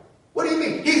heal? What do you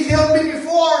mean? He's healed me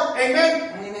before.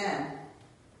 Amen? Amen.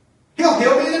 He'll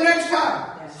heal me the next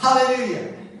time. Yes.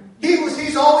 Hallelujah.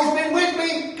 He's always been with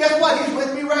me. Guess what? He's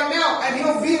with me right now. And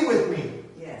he'll be with me.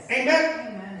 Yes. Amen?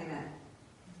 Amen. Amen.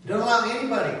 Don't allow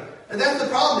anybody. And that's the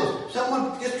problem is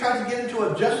someone just tries to get into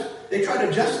they try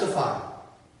to justify.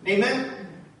 Amen?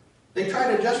 They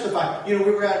try to justify. You know,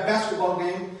 we were at a basketball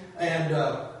game and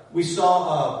we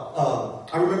saw,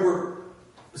 I remember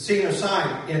seeing a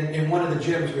sign in one of the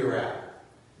gyms we were at.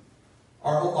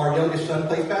 Our youngest son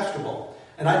plays basketball.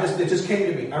 And it just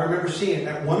came to me. I remember seeing it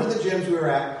at one of the gyms we were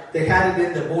at. They had it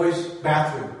in the boys'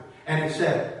 bathroom. And it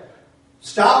said,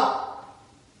 stop,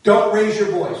 don't raise your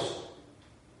voice.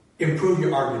 Improve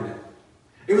your argument.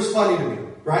 It was funny to me,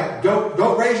 right?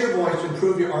 Don't raise your voice,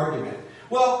 improve your argument.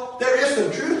 Well, there is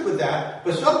some truth with that,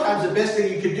 but sometimes the best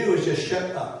thing you can do is just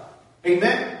shut up.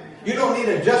 Amen? You don't need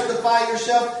to justify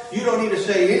yourself. You don't need to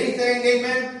say anything.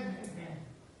 Amen?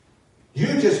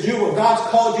 You just do what God's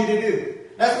called you to do.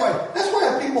 That's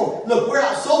why people, look, we're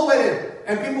out soul winning,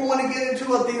 and people want to get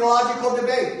into a theological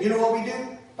debate. You know what we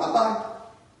do? Bye-bye.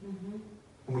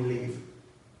 And we leave.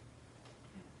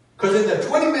 Because in the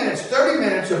 20 minutes, 30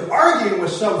 minutes of arguing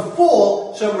with some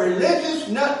religious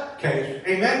nutcase,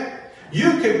 amen,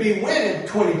 you could be winning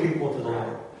 20 people to the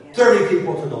Lord, 30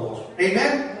 people to the Lord.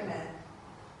 Amen? Amen.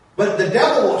 But the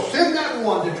devil will send that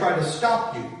one to try to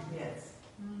stop you. Yes.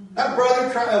 That brother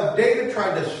of David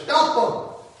tried to stop him.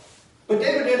 But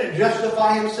David didn't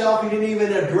justify himself. He didn't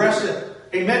even address it.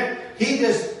 Amen? He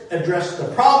just addressed the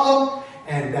problem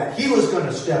and that he was going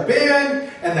to step in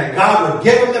and that God would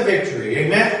give him the victory.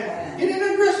 Amen? He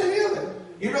didn't address any of it.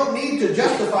 You don't need to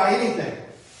justify anything.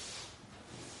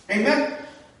 Amen?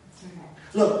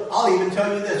 Look, I'll even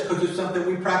tell you this because it's something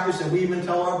we practice and we even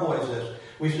tell our boys this.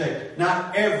 We say,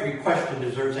 not every question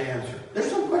deserves an answer. There's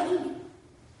some questions.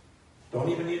 Don't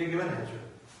even need to give an answer.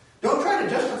 Don't try to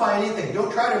justify anything.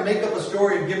 Don't try to make up a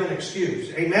story and give an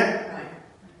excuse. Amen?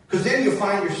 Because then you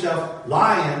find yourself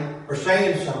lying or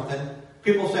saying something.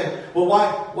 People say, well,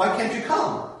 why can't you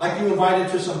come? Like you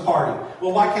invited to some party.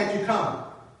 Well, why can't you come?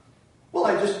 Well,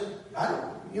 I just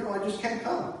can't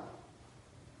come.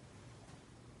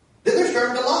 Then they're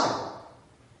starting to lie.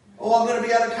 Oh, I'm going to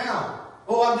be out of town.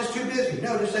 Oh, I'm just too busy.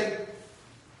 No, just say,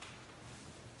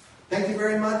 thank you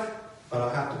very much, but I'll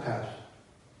have to pass.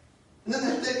 And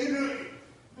then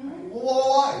well,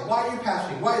 why? Why are you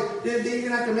passing? Why? Then you're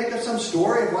going to have to make up some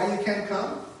story of why you can't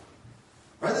come?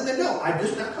 Rather than no, I'm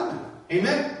just not coming.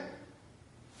 Amen?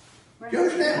 Right. Do you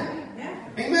understand? Yeah.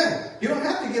 Amen. You don't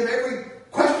have to give every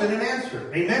question an answer.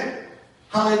 Amen?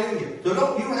 Hallelujah.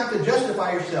 So you don't have to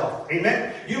justify yourself.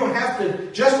 Amen? You don't have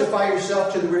to justify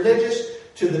yourself to the religious,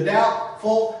 to the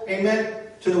doubtful. Amen?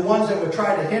 To the ones that would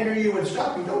try to hinder you and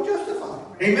stop you. Don't justify.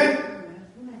 Amen?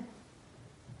 Amen.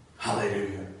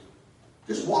 Hallelujah.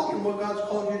 Just walk in what God's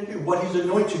called you to do. What He's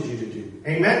anointed you to do.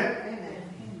 Amen? Amen.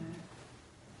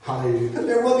 Hallelujah. Because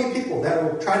there will be people that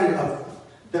will try to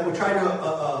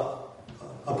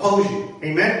oppose you.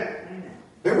 Amen? Amen.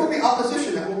 There will be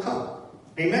opposition that will come.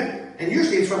 Amen? And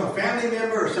usually it's from a family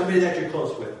member or somebody that you're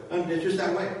close with. It's just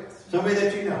that way. Somebody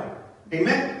that you know.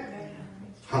 Amen?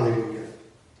 Hallelujah.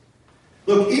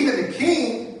 Look, even the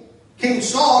King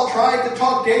Saul, tried to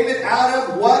talk David out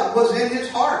of what was in his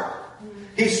heart.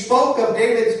 He spoke of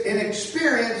David's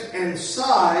inexperience and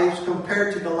size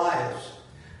compared to Goliath's.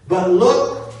 But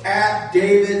look at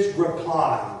David's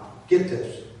reply. Get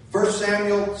this. 1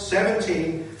 Samuel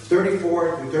 17,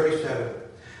 34 through 37.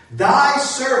 Thy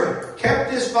servant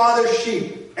kept his father's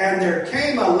sheep, and there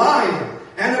came a lion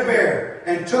and a bear,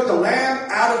 and took a lamb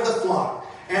out of the flock.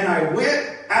 And I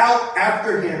went out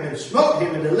after him, and smote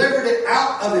him, and delivered it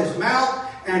out of his mouth.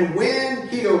 And when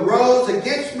he arose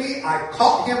against me, I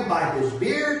caught him by his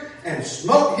beard, and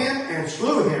smote him, and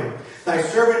slew him. Thy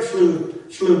servant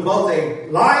slew both a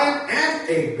lion and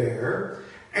a bear.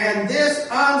 And this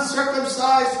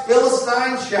uncircumcised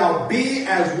Philistine shall be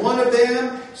as one of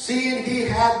them, seeing he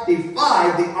hath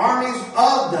defied the armies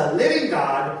of the living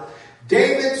God.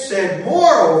 David said,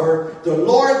 moreover, the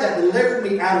Lord that delivered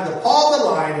me out of the paw of the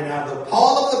lion and out of the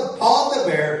paw of the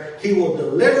bear, He will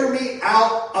deliver me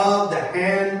out of the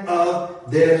hand of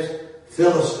this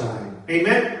Philistine.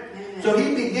 Amen? Amen. So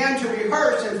he began to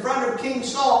rehearse in front of King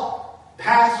Saul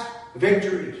past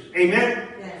victories. Amen?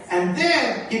 Yes. And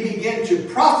then he began to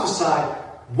prophesy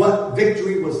what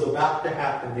victory was about to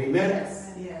happen. Amen?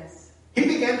 Yes. Yes. He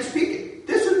began to speak it.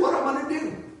 This is what I'm going to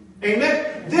do.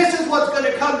 Amen? This is what's going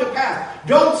to come to pass.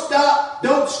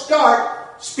 Don't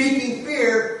start speaking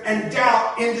fear and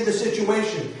doubt into the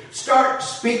situation. Start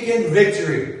speaking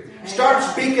victory. Start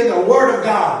speaking the Word of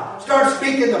God. Start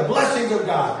speaking the blessings of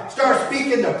God. Start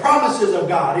speaking the promises of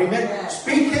God. Amen?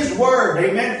 Speak His Word.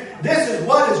 Amen? This is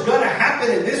what is going to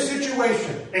happen in this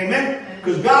situation. Amen?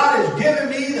 Because God has given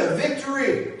me the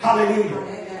victory.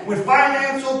 Hallelujah. When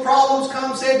financial problems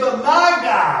come, say, but my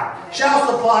God shall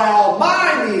supply all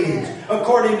my needs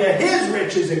according to His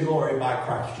riches and glory by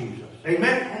Christ Jesus.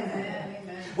 Amen? Amen.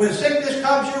 When sickness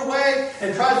comes your way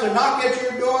and tries to knock at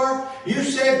your door, you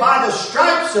say, by the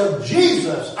stripes of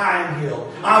Jesus, I am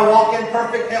healed. I walk in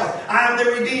perfect health. I am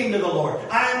the redeemed of the Lord.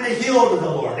 I am the healed of the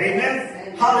Lord.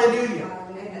 Amen? Hallelujah.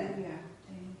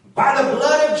 By the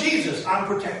blood of Jesus, I'm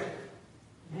protected.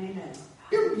 Amen.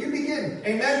 You begin.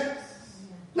 Amen?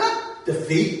 Not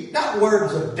defeat, not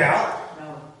words of doubt.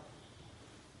 No.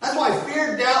 That's why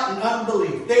fear, doubt, and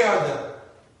unbelief, they are the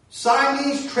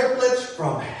Siamese triplets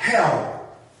from hell.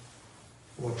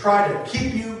 Will try to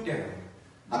keep you down.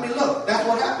 I mean, look, that's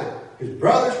what happened. His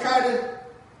brothers tried to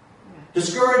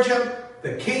discourage him.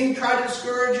 The king tried to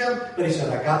discourage him. But he said,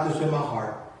 I got this in my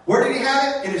heart. Where did he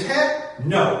have it? In his head?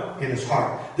 No, in his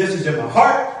heart. This is in my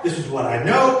heart. This is what I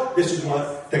know. This is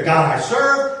what the God I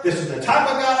serve. This is the type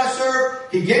of God I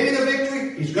serve. He gave me the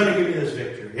victory. He's going to give me this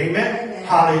victory. Amen? Amen.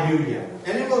 Hallelujah.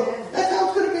 And it will, that's how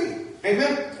it's going to be.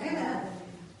 Amen? Amen.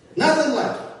 Nothing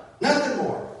less. Nothing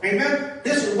more. Amen?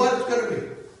 This is what it's going to be.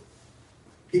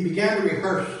 He began to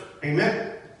rehearse.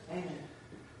 Amen? Amen.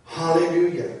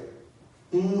 Hallelujah.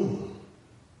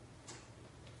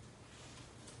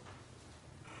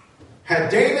 Had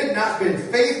David not been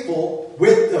faithful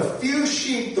with the few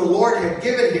sheep the Lord had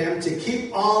given him to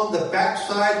keep on the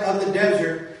backside of the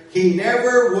desert, he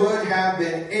never would have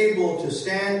been able to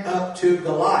stand up to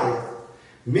Goliath.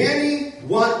 Many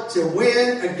want to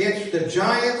win against the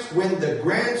giants when the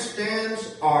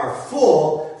grandstands are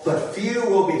full, but few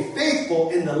will be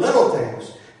faithful in the little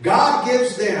things. God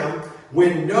gives them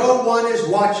when no one is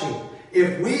watching.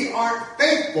 If we aren't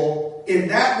faithful in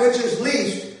that which is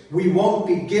least, we won't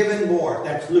be given more.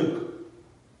 That's Luke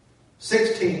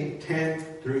 16, 10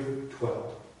 through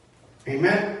 12.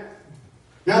 Amen?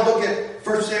 Now look at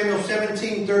 1 Samuel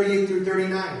 17, 38 through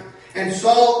 39. And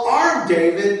Saul armed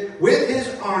David with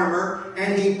his armor,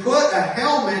 and he put a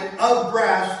helmet of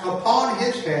brass upon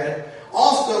his head.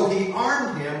 Also he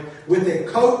armed him with a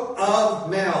coat of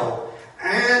mail.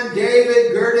 And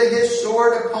David girded his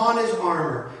sword upon his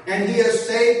armor, and he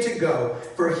essayed to go,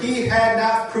 for he had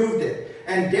not proved it.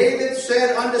 And David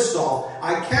said unto Saul,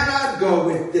 I cannot go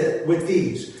with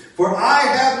these, for I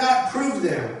have not proved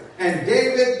them. and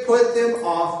David put them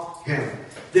off him.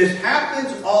 This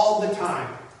happens all the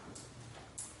time.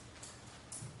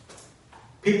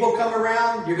 People come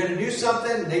around, you're going to do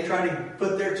something, and they try to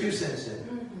put their 2 cents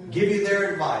in. Give you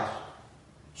their advice.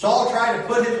 Saul tried to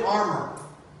put his armor.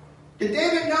 Did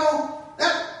David know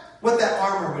what that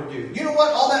armor would do? You know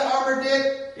what all that armor did?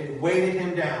 It weighted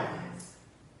him down.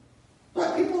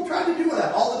 But people try to do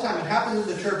that all the time. It happens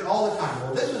in the church all the time.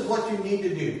 Well, this is what you need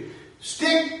to do.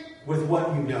 Stick with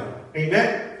what you know.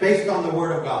 Amen? Based on the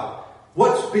Word of God.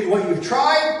 What you've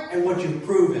tried and what you've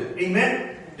proven.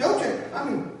 Amen? Don't you? I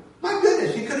mean, my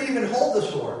goodness, he couldn't even hold the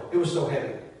sword. It was so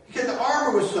heavy. Because the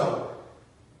armor was so.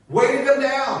 Weighted him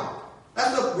down.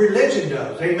 That's what religion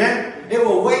does. Amen? It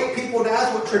will weight people down.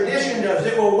 That's what tradition does.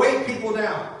 It will weight people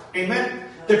down. Amen?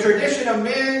 The tradition of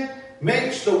men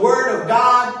makes the Word of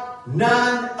God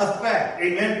none effect.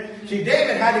 Amen? See,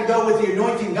 David had to go with the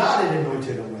anointing God had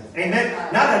anointed him with.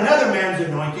 Amen? Not another man's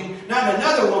anointing. Not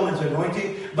another woman's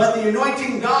anointing. But the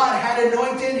anointing God had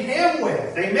anointed him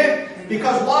with. Amen?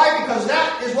 Because why? Because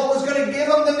that is what was going to give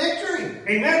him the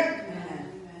victory. Amen?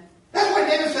 That's why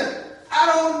David said, I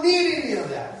don't need any of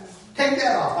that. Take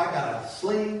that off. I got a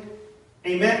sling.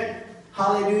 Amen?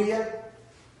 Hallelujah.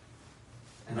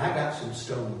 And I got some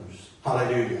stones.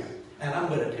 Hallelujah. And I'm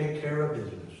going to take care of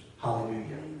business.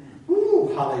 Hallelujah.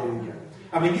 Ooh, hallelujah.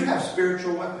 I mean, you have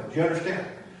spiritual weapons. You understand?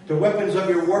 The weapons of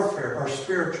your warfare are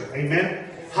spiritual. Amen?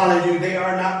 Hallelujah. They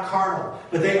are not carnal,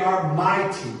 but they are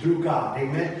mighty through God.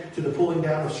 Amen? To the pulling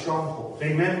down of strongholds.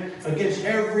 Amen? Against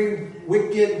every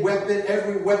wicked weapon,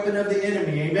 every weapon of the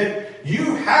enemy. Amen?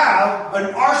 You have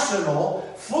an arsenal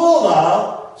full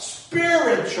of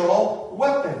spiritual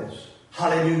weapons.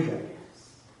 Hallelujah.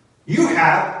 You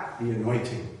have the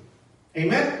anointing.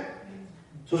 Amen?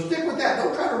 So stick with that.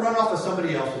 Don't try to run off of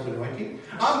somebody else's anointing.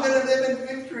 I'm going to live in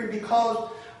victory because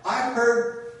I've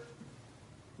heard.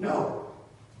 No.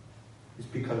 It's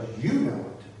because you know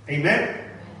it. Amen?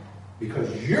 Because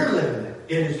you're living it.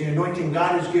 It is the anointing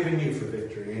God has given you for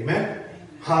victory. Amen?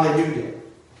 Hallelujah.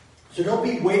 So don't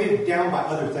be weighted down by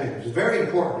other things. It's very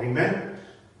important. Amen?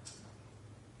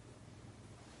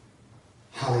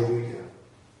 Hallelujah.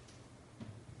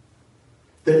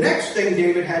 The next thing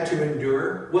David had to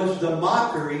endure was the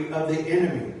mockery of the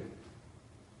enemy.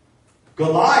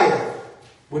 Goliath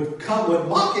would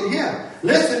mock at him.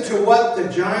 Listen to what the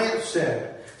giant said.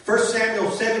 1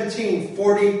 Samuel 17,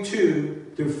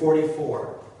 42 through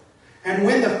 44. And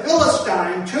when the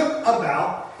Philistine took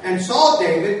about and saw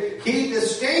David, he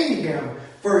disdained him,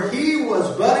 for he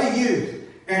was but a youth,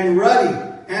 and ruddy,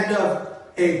 and of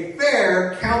a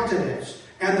fair countenance.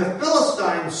 And the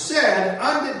Philistine said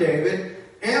unto David,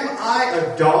 Am I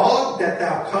a dog that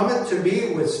thou comest to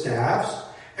me with staffs?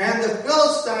 And the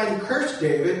Philistine cursed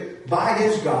David by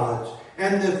his gods.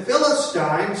 And the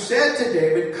Philistine said to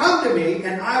David, Come to me,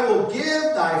 and I will give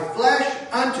thy flesh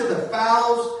unto the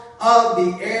fowls of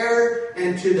the air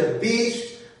and to the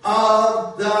beasts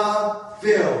of the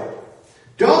field.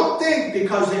 Don't think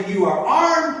because that you are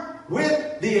armed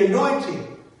with the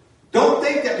anointing. Don't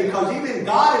think that because even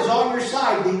God is on your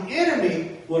side, the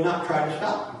enemy will not try to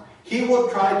stop you. He will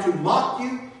try to mock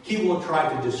you. He will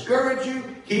try to discourage you.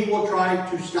 He will try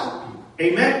to stop you.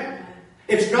 Amen?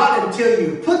 It's not until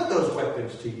you put those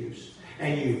weapons to use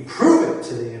and you prove it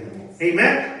to the enemy.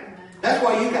 Amen? That's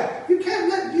why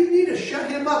you need to shut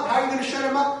him up. How are you going to shut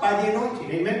him up? By the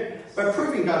anointing. Amen? By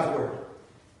proving God's word.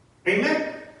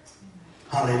 Amen?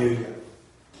 Hallelujah.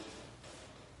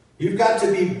 You've got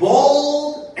to be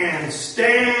bold and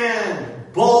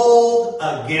stand bold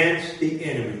against the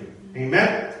enemy.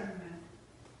 Amen?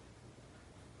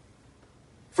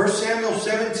 1 Samuel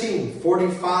 17,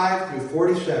 45 through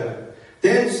 47.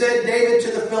 Then said David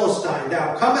to the Philistine,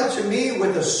 Thou comest to me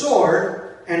with a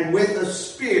sword, and with a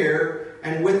spear,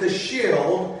 and with a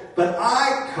shield, but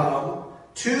I come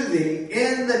to thee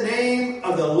in the name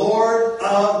of the Lord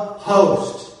of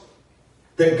hosts,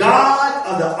 the God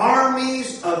of the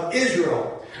armies of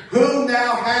Israel, whom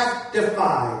thou hast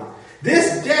defied.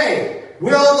 This day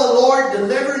will the Lord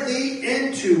deliver thee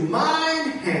into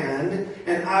mine hand,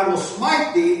 and I will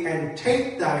smite thee and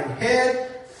take thine head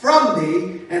from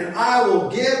thee, and I will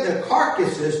give the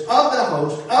carcasses of the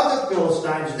host of the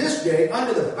Philistines this day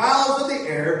unto the fowls of the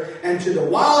air and to the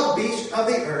wild beasts of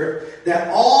the earth, that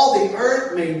all the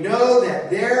earth may know that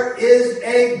there is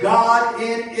a God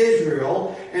in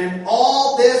Israel, and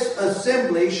all this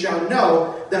assembly shall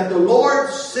know that the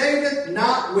Lord saveth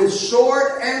not with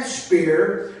sword and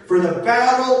spear, for the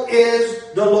battle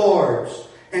is the Lord's,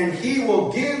 and he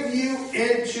will give you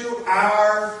into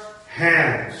our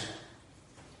hands.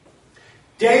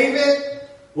 David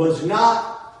was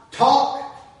not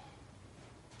taught.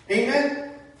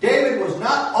 Amen? David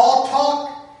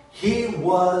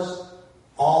was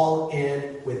all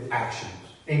in with actions.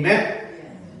 Amen? Yes.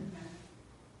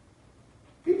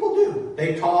 People do.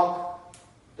 They talk.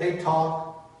 They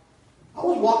talk. I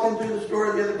was walking through the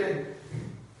store the other day.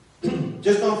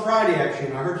 Just on Friday, actually,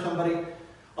 and I heard somebody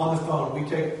on the phone. We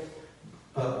take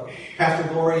Pastor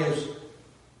Gloria's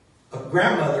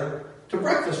grandmother to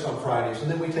breakfast on Fridays,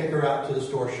 and then we take her out to the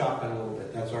store shopping a little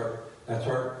bit. That's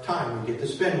our time. We get to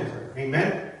spend with her.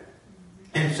 Amen?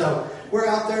 And so we're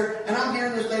out there, and I'm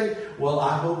hearing this lady, well,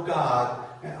 I hope God,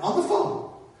 on the phone,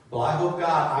 well, I hope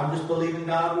God, I'm just believing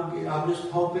God will be, I'm just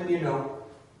hoping, you've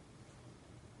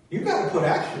got to put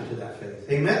action to that faith.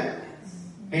 Amen?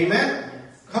 Amen?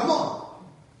 Come on.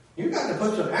 You've got to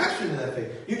put some action to that faith.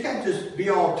 You can't just be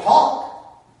all talk.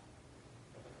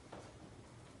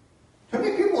 Too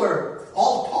many people are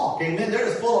all talk, amen? They're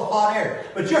just full of hot air.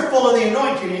 But you're full of the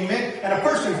anointing, amen? And a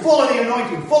person full of the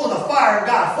anointing, full of the fire of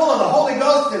God, full of the Holy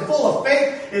Ghost, and full of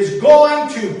faith is going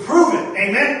to prove it,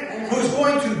 amen? Who's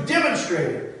going to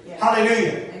demonstrate it. Yeah.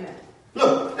 Hallelujah. Amen.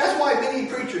 Look, that's why many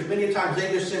preachers, many times,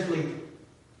 they just simply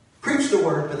preach the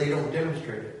word, but they don't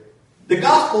demonstrate it. The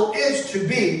gospel is to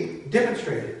be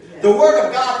demonstrated. Yeah. The word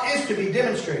of God is to be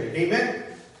demonstrated, amen?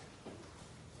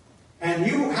 And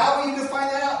how do you define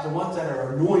that out? The ones that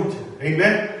are anointed.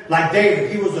 Amen? Like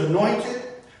David, he was anointed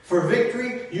for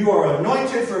victory. You are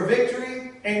anointed for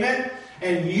victory. Amen?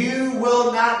 And you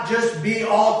will not just be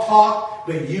all talk,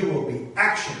 but you will be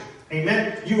action.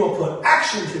 Amen? You will put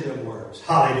action to them words.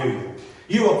 Hallelujah.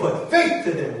 You will put faith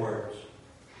to them words.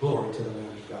 Glory to the Lamb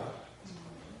of God.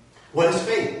 What is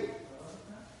faith?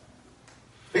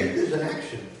 Faith is an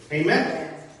action.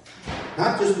 Amen?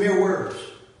 Not just mere words.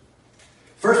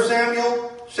 1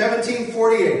 Samuel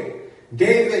 17:48.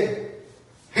 David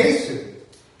hastened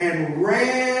and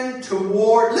ran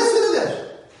toward, listen to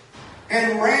this,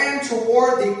 and ran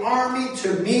toward the army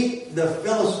to meet the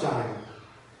Philistine.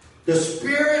 The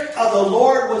Spirit of the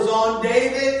Lord was on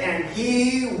David, and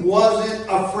he wasn't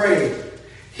afraid.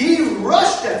 He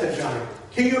rushed at the giant.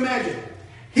 Can you imagine?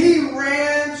 He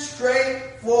ran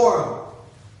straight for him.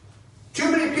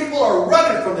 Too many people are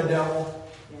running from the devil.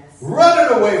 Running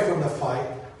away from the fight,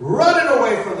 running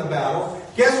away from the battle.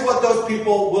 Guess what those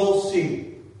people will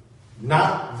see?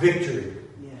 Not victory.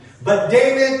 Yes. But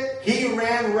David, he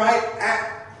ran right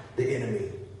at the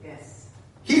enemy. Yes.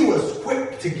 He was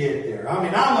quick to get there. I'm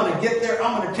going to get there.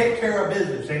 I'm going to take care of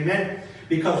business. Amen?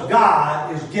 Because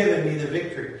God is giving me the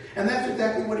victory. And that's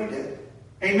exactly what he did.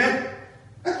 Amen?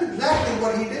 That's exactly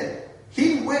what he did.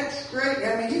 He went straight.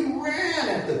 He ran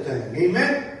at the thing.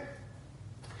 Amen?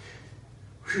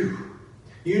 Whew.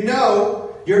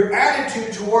 Your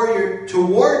attitude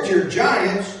towards your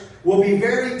giants will be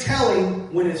very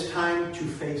telling when it's time to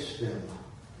face them.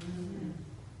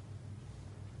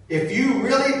 If you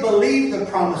really believe the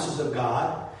promises of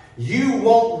God, you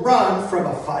won't run from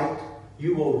a fight.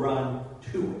 You will run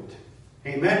to it.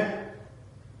 Amen?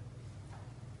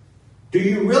 Do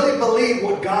you really believe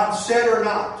what God said or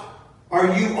not?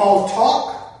 Are you all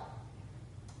talk?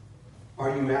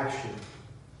 Are you action?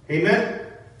 Amen?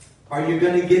 Are you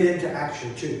going to get into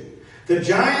action too? The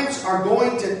giants are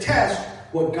going to test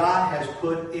what God has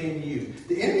put in you.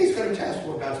 The enemy's going to test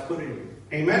what God's put in you.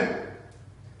 Amen?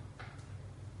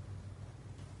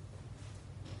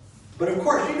 But of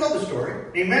course, you know the story.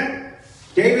 Amen?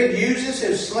 David uses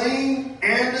his sling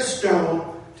and a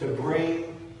stone to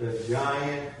bring the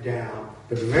giant down.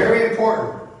 But very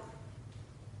important.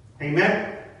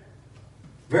 Amen?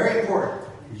 Very important.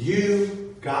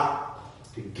 You got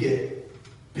to get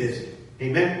busy.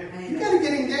 Amen? You got to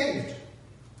get engaged.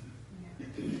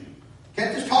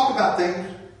 Can't just talk about things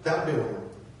without doing them.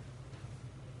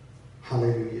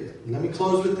 Hallelujah. Let me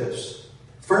close with this.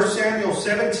 1 Samuel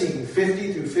 17,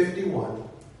 50 through 51.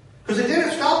 Because it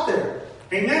didn't stop there.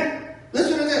 Amen?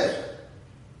 Listen to this.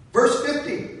 Verse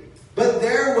 50. But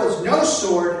there was no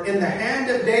sword in the hand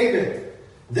of David.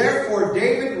 Therefore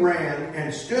David ran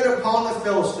and stood upon the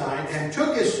Philistine and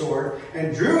took his sword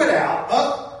and drew it out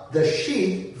of the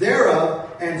sheath thereof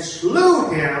and slew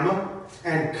him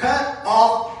and cut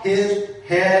off his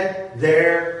head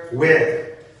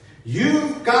therewith.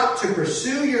 You've got to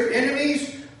pursue your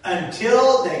enemies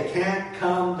until they can't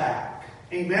come back.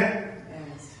 Amen?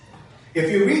 Yes.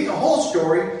 If you read the whole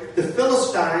story, the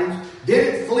Philistines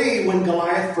didn't flee when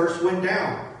Goliath first went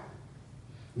down.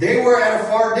 They were at a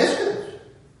far distance.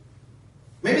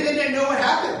 Maybe they didn't know what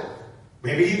happened.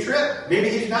 Maybe he tripped. Maybe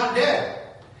he's not dead.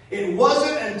 It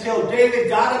wasn't until David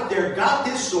got up there, got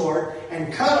his sword,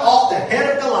 and cut off the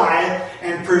head of Goliath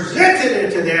and presented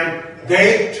it to them,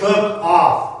 they took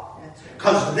off.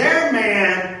 Because their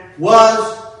man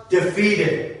was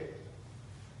defeated.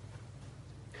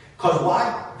 Because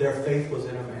why? Their faith was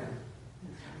in a man.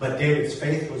 But David's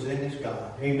faith was in his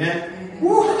God. Amen? Amen.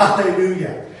 Woo,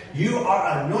 hallelujah. You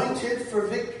are anointed for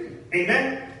victory.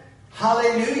 Amen?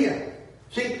 Hallelujah.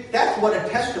 See, that's what a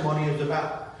testimony is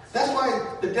about. That's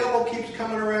why the devil keeps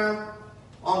coming around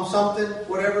on something,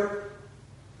 whatever.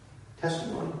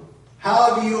 Testimony.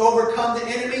 How do you overcome the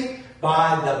enemy?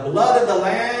 By the blood of the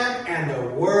Lamb and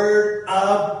the word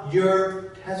of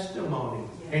your testimony.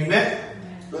 Yes. Amen?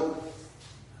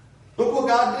 Look what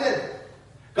God did.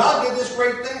 God did this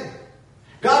great thing.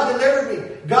 God delivered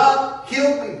me. God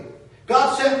healed me.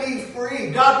 God set me free.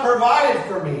 God provided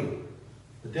for me.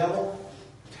 The devil,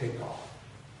 take off.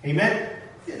 Amen?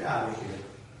 Get out of here.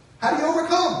 How do you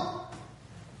overcome?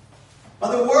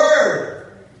 By the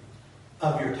word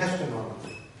of your testimony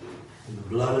and the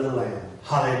blood of the Lamb.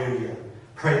 Hallelujah.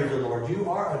 Praise the Lord. You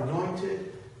are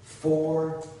anointed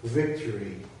for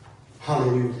victory.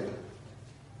 Hallelujah.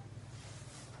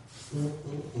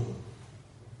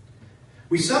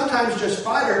 We sometimes just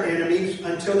fight our enemies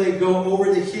until they go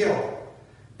over the hill.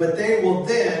 But they will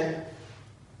then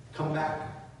come back.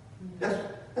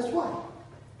 That's why.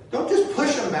 Don't just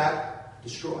push them back.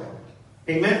 Destroy them.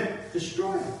 Amen?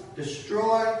 Destroy them.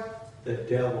 Destroy the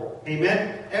devil.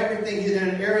 Amen? Everything is in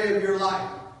an area of your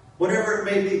life. Whatever it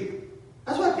may be.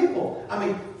 That's why people,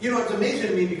 it's amazing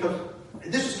to me because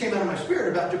this just came out of my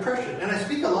spirit about depression. And I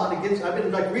speak a lot against, I've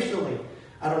been like recently,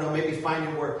 I don't know, maybe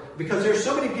finding where, because there's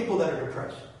so many people that are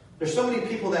depressed. There's so many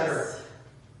people that are,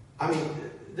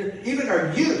 even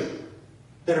our youth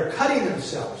that are cutting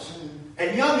themselves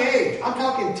at young age. I'm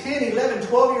talking 10, 11,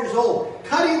 12 years old,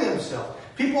 cutting themselves.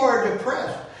 People are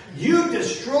depressed. You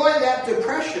destroy that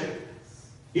depression.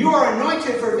 You are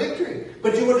anointed for victory,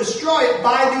 but you will destroy it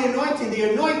by the anointing.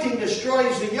 The anointing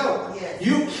destroys the yoke. Yes.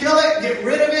 You kill it, get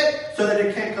rid of it, so that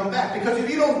it can't come back. Because if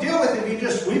you don't deal with it, you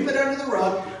just sweep it under the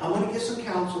rug. I'm going to get some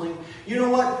counseling. You know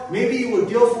what? Maybe you will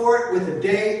deal for it with a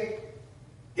day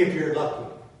if you're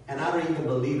lucky. And I don't even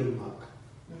believe in luck.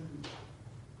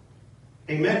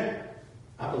 Amen?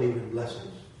 I believe in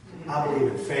blessings. I believe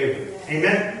in favor.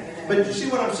 Amen? But you see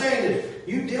what I'm saying is,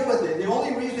 you deal with it. The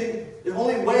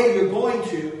only way you're going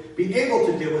to be able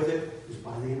to deal with it is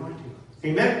by the anointing.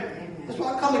 Amen? Amen. That's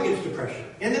why I come against depression.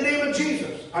 In the name of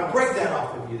Jesus, I break that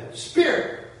off of you. That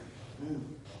spirit.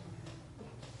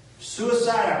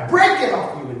 Suicide, I break it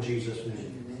off you in Jesus' name.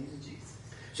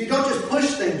 See, don't just push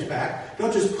things back.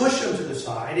 Don't just push them to the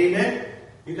side. Amen?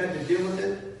 You got to deal with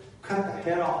it. Cut the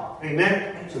head off.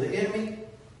 Amen? So the enemy,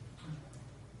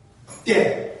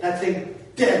 dead. That thing,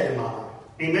 dead in my life.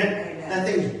 Amen? Amen. That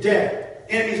thing's dead.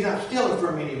 Enemy's not stealing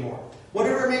from me anymore.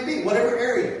 Whatever it may be, whatever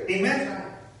area.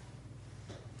 Amen?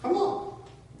 Come on.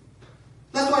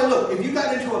 That's why, look, if you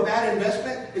got into a bad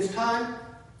investment, it's time.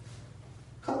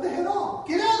 Cut the head off.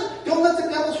 Get out of it. Don't let the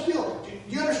devil steal.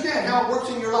 Do you understand how it works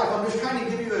in your life? I'm just trying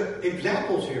to give you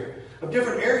examples here of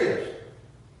different areas.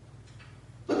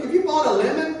 Look, if you bought a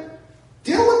lemon,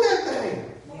 deal with that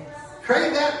thing. Yes.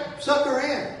 Trade that sucker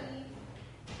in.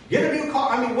 Get a new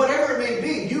car. Whatever it may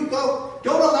be. You go.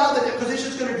 Don't allow that, because it's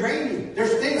just going to drain you.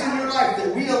 There's things in your life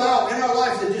that we allow in our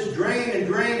lives that just drain and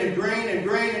drain and drain and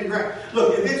drain and drain.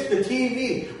 Look, if it's the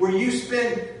TV where you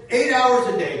spend 8 hours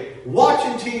a day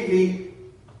watching TV,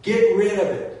 get rid of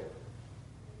it.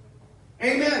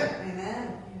 Amen.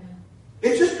 Amen.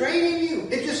 It's just draining you.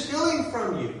 It's just stealing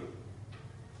from you.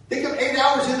 Think of 8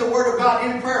 hours in the Word of God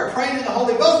in prayer, praying in the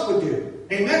Holy Ghost with you.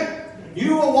 Amen.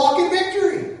 You will walk in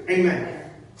victory. Amen.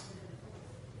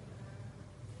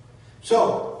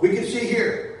 So, we can see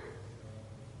here.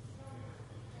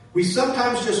 We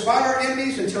sometimes just fight our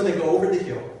enemies until they go over the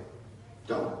hill.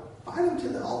 Don't fight them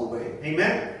till they're all the way.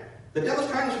 Amen. The devil's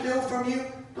trying to steal from you.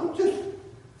 Don't just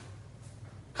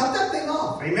cut that thing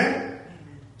off. Amen.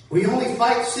 We only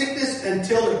fight sickness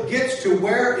until it gets to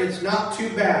where it's not too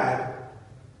bad.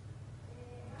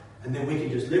 And then we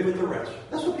can just live with the rest.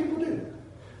 That's what people do.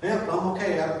 Yeah, I'm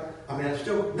okay.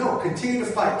 Continue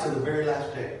to fight to the very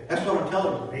last day. That's what I'm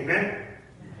telling you. Amen?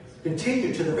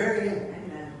 Continue to the very end.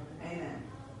 Amen. Amen.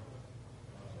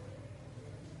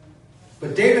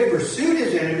 But David pursued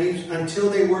his enemies until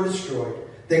they were destroyed.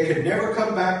 They could never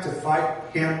come back to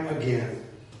fight him again.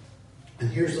 And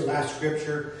here's the last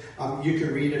scripture. You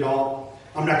can read it all.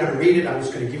 I'm not going to read it. I'm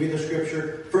just going to give you the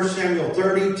scripture. 1 Samuel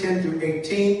 30, 10 through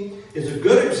 18 is a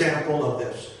good example of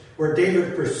this, where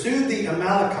David pursued the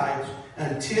Amalekites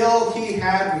until he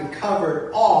had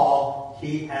recovered all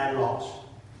he had lost.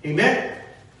 Amen?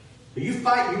 So you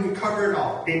fight, you recover it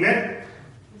all. Amen?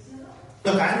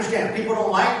 Look, I understand. People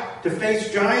don't like to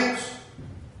face giants.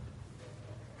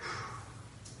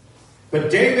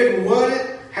 But David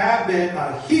wouldn't have been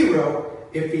a hero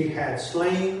if he had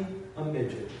slain a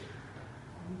midget.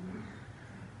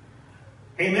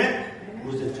 Amen? It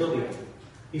was until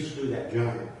he slew that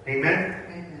giant. Amen?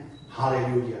 Amen.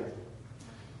 Hallelujah.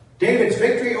 David's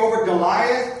victory over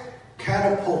Goliath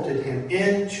catapulted him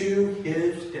into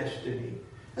his destiny.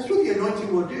 That's what the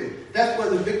anointing will do. That's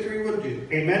what the victory will do.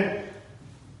 Amen?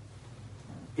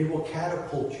 It will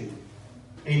catapult you.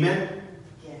 Amen?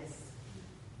 Yes.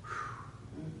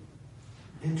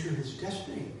 Into his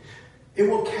destiny. It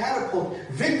will catapult.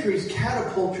 Victories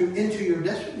catapult you into your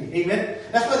destiny. Amen?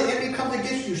 That's why the enemy comes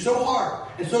against you so hard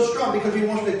and so strong, because he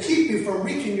wants to keep you from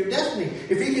reaching your destiny.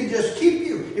 If he can just keep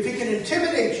you, if he can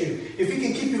intimidate you, if he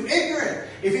can keep you ignorant,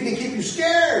 if he can keep you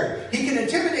scared, he can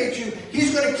intimidate you.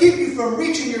 He's going to keep you from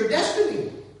reaching your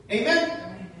destiny.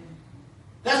 Amen?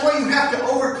 That's why you have to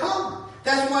overcome.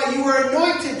 That's why you are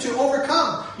anointed to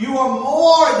overcome. You are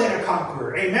more than a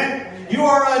conqueror. Amen? You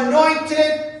are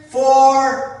anointed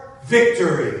for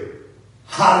victory.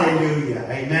 Hallelujah.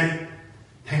 Amen.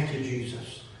 Thank you,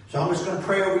 Jesus. So I'm just going to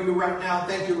pray over you right now.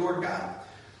 Thank you, Lord God.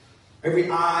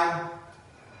 Every eye,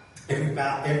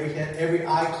 every head, every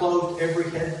eye closed, every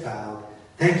head bowed.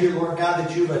 Thank you, Lord God,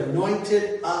 that you've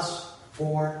anointed us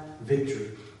for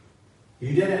victory.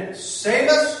 You didn't save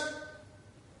us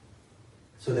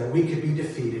so that we could be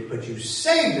defeated, but you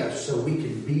saved us so we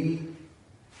can be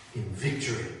in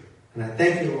victory. And I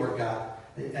thank you, Lord God,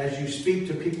 as you speak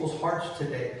to people's hearts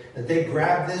today, that they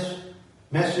grab this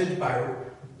message by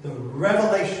the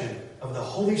revelation of the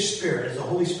Holy Spirit, as the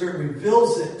Holy Spirit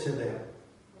reveals it to them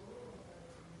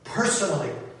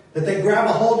personally, that they grab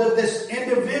a hold of this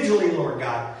individually, Lord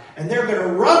God, and they're going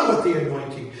to run with the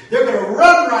anointing. They're going to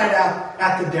run right out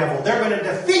at the devil. They're going to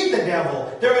defeat the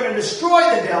devil. They're going to destroy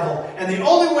the devil. And the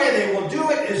only way they will do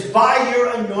it is by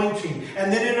your anointing.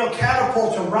 And then it'll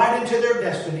catapult them right into their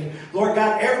destiny. Lord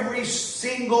God, every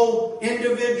single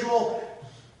individual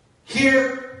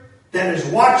here that is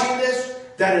watching this,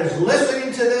 that is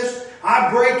listening to this,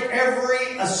 I break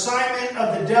every assignment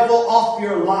of the devil off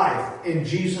your life in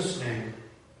Jesus' name.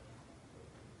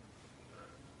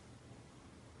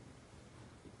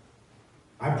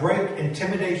 I break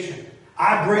intimidation.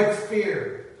 I break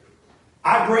fear.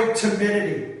 I break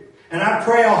timidity. And I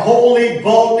pray a holy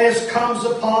boldness comes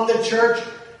upon the church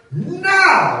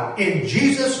now in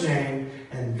Jesus' name.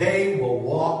 And they will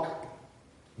walk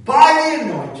by the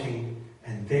anointing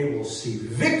and they will see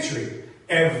victory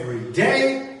every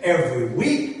day, every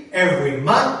week, every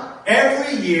month,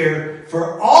 every year,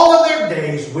 for all of their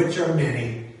days, which are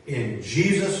many. In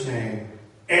Jesus' name,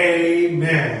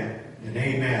 amen and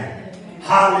amen.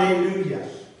 Hallelujah.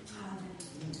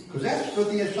 Because that's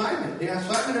what the assignment. The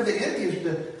assignment of the enemy is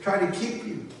to try to keep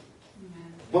you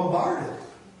bombarded.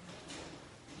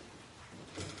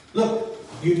 Look,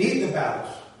 you need the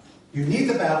battles. You need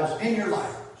the battles in your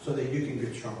life so that you can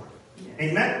get stronger.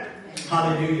 Amen?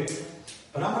 Hallelujah.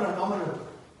 But I'm gonna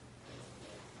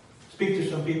speak to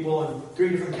some people in 3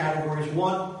 different categories.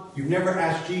 One, you've never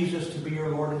asked Jesus to be your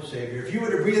Lord and Savior. If you were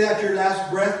to breathe out your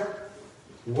last breath,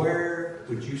 where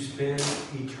would you spend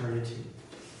eternity?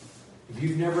 If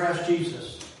you've never asked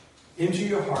Jesus into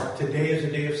your heart, today is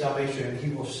a day of salvation, and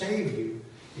He will save you,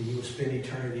 and you will spend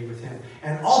eternity with Him.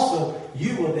 And also,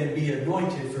 you will then be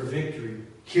anointed for victory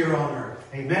here on earth.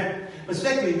 Amen? But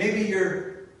secondly, maybe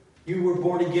you were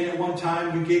born again at one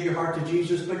time, you gave your heart to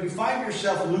Jesus, but you find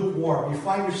yourself lukewarm. You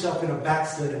find yourself in a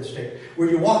backslidden state where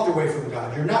you walked away from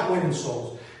God. You're not winning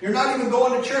souls. You're not even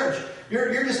going to church.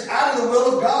 You're just out of the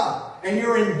will of God. And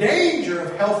you're in danger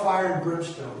of hellfire and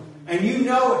brimstone. And you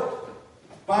know it.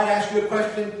 If I'd ask you a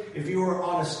question, if you were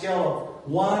on a scale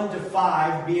of 1 to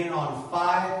 5, being on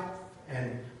 5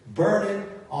 and burning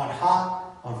on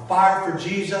hot, on fire for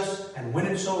Jesus and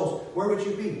winning souls, where would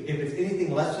you be? If it's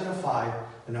anything less than a 5,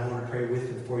 then I want to pray with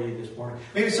and for you this morning.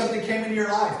 Maybe something came into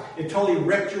your life. It totally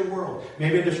wrecked your world.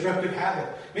 Maybe a destructive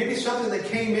habit. Maybe something that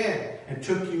came in and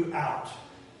took you out.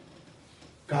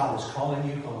 God is calling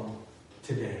you home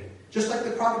today. Just like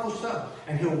the prodigal son.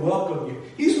 And He'll welcome you.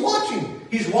 He's watching.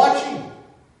 He's watching.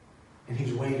 And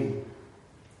He's waiting.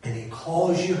 And He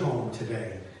calls you home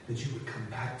today that you would come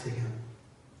back to Him.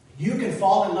 You can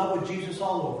fall in love with Jesus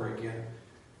all over again.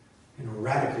 And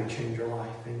radically change your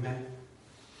life. Amen.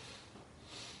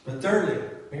 But thirdly,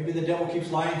 maybe the devil keeps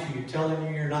lying to you, telling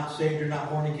you you're not saved, you're not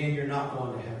born again, you're not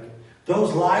going to heaven.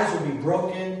 Those lies will be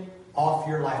broken off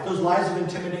your life. Those lies of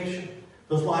intimidation.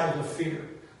 Those lies of fear.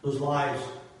 Those lies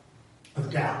of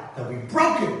doubt that will be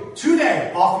broken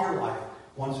today off your life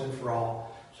once and for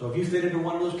all. So if you fit into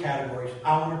one of those categories,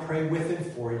 I want to pray with and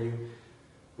for you.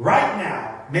 Right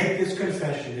now, make this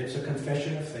confession. It's a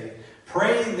confession of faith.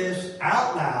 Pray this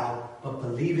out loud, but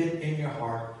believe it in your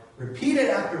heart. Repeat it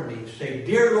after me. Say,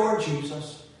 "Dear Lord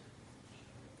Jesus,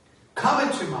 come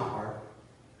into my heart.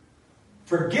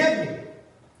 Forgive me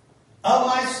of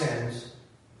my sins.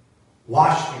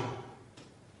 Wash me.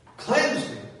 Cleanse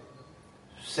me.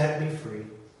 Set me free.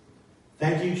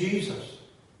 Thank you, Jesus,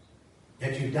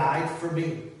 that you died for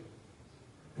me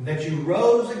and that you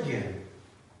rose again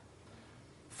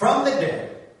from the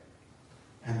dead,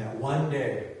 and that one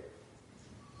day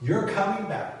you're coming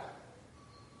back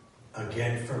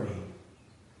again for me.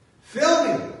 Fill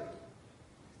me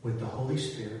with the Holy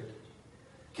Spirit.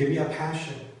 Give me a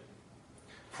passion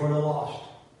for the lost,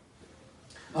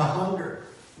 a hunger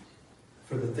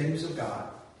for the things of God,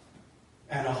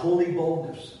 and a holy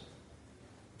boldness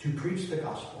to preach the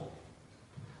gospel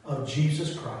of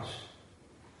Jesus Christ.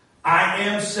 I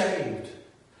am saved.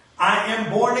 I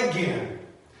am born again.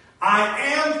 I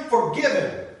am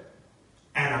forgiven.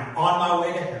 And I'm on my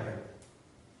way to heaven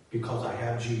because I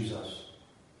have Jesus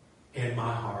in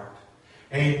my heart.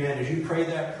 Amen. As you pray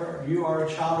that prayer, you are a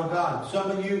child of God.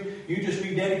 Some of you, you just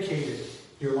rededicated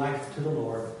your life to the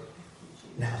Lord.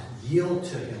 Now yield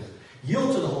to Him.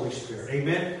 Yield to the Holy Spirit.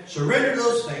 Amen. Surrender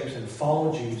those things and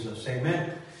follow Jesus.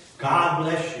 Amen. God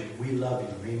bless you. We love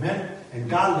you. Amen. And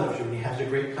God loves you and He has a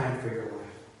great plan for your life.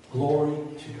 Glory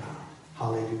to God.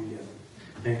 Hallelujah.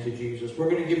 Thank you, Jesus. We're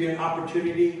going to give you an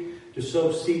opportunity to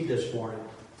sow seed this morning.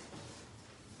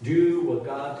 Do what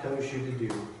God tells you to do.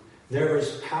 There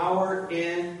is power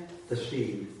in the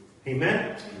seed.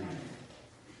 Amen? Amen.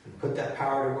 And put that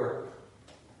power to work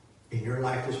in your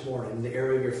life this morning, in the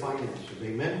area of your finances.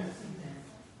 Amen? Amen.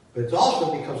 But it's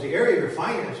also because the area of your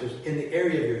finances, in the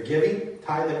area of your giving,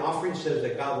 tithe and offering, says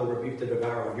that God will rebuke the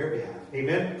devourer on your behalf.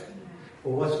 Amen? Amen.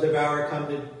 Well, what's the devourer come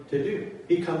to do?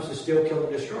 He comes to steal, kill,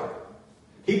 and destroy.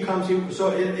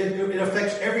 So it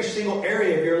affects every single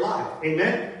area of your life.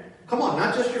 Amen? Come on,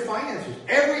 not just your finances.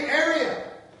 Every area.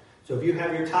 So if you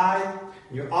have your tithe,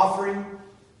 your offering,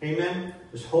 amen,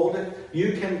 just hold it.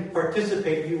 You can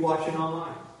participate, you watching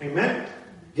online. Amen?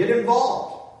 Get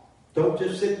involved. Don't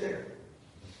just sit there.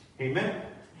 Amen? Amen.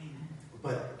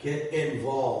 But get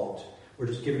involved. We're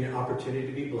just giving you an opportunity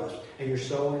to be blessed. And you're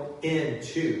sowing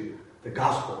into the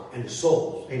gospel and the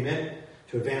souls. Amen?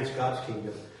 To advance God's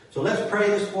kingdom. So let's pray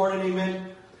this morning.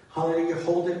 Amen? Hallelujah.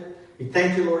 Hold it. We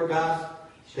thank you, Lord God,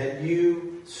 that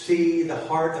you see the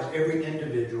heart of every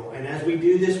individual. And as we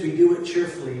do this, we do it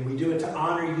cheerfully. And we do it to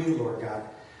honor you, Lord God.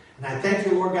 And I thank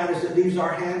you, Lord God, as it leaves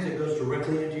our hands, it goes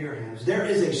directly into your hands. There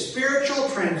is a spiritual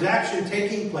transaction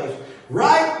taking place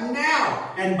right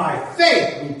now. And by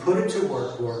faith, we put it to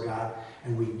work, Lord God.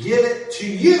 And we give it to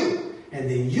you. And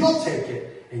then you'll take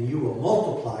it and you will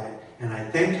multiply it. And I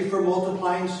thank you for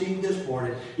multiplying seed this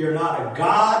morning. You're not a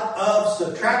God of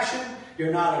subtraction.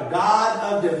 You're not a God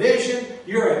of division.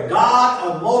 You're a God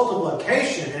of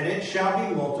multiplication. And it shall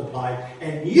be multiplied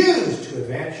and used to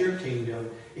advance your kingdom.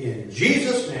 In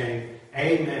Jesus' name,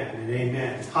 amen and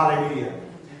amen. Hallelujah.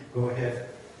 Go ahead.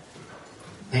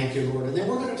 Thank you, Lord. And then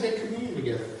we're going to take communion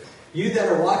together. You that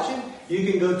are watching, you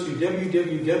can go to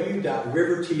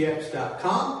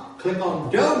www.rivertx.com, click on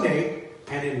donate,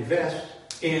 and invest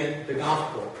in the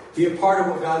gospel. Be a part of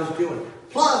what God is doing.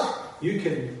 Plus, you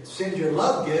can send your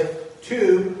love gift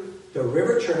to the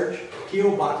River Church,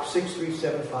 P.O. Box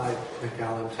 6375,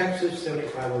 McAllen, Texas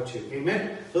 7502.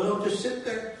 Amen? So don't just sit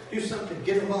there. Do something.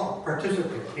 Get involved.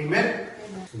 Participate. Amen?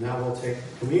 Amen. So now we'll take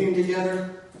communion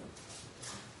together.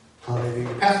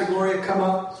 Hallelujah. Pastor Gloria, come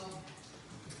up.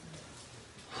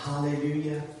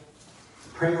 Hallelujah.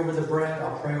 Pray over the bread.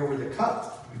 I'll pray over the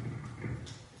cup.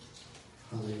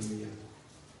 Hallelujah.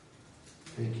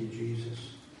 Thank you,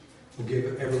 Jesus. We'll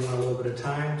give everyone a little bit of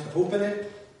time to open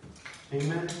it.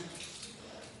 Amen.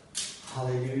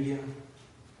 Hallelujah.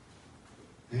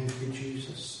 Thank you,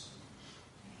 Jesus.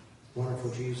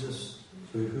 Wonderful Jesus.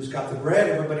 So who's got the bread?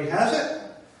 Everybody has it?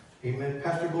 Amen.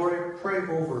 Pastor Gloria, pray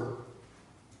over.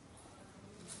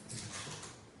 Let's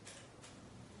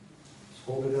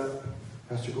hold it up.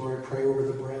 Pastor Gloria, pray over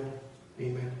the bread.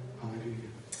 Amen.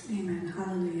 Hallelujah. Amen.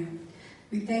 Hallelujah.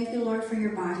 We thank you, Lord, for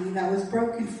your body that was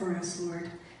broken for us, Lord.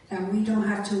 That we don't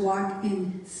have to walk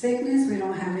in sickness. We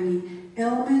don't have any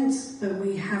ailments, but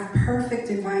we have perfect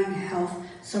divine health.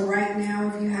 So right now,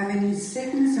 if you have any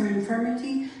sickness or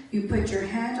infirmity, you put your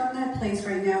hand on that place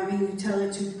right now and you tell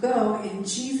it to go. In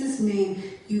Jesus' name,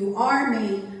 you are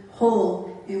made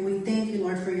whole. And we thank you,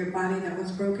 Lord, for your body that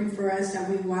was broken for us, that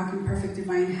we walk in perfect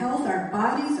divine health, our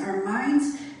bodies, our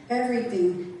minds,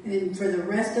 everything. And for the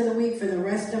rest of the week, for the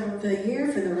rest of the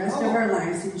year, for the rest of our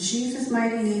lives. In Jesus'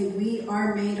 mighty name, we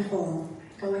are made whole.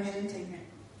 Go ahead and take it.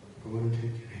 Go ahead and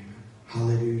take it. Amen.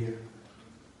 Hallelujah.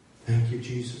 Thank you,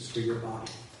 Jesus, for your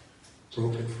body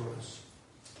broken for us.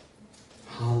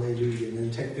 Hallelujah. And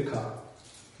then take the cup.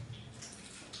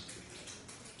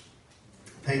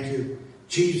 Thank you,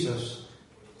 Jesus,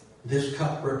 this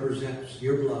cup represents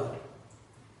your blood.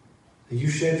 That you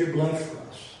shed your blood for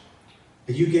us.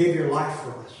 That you gave your life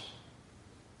for us.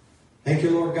 Thank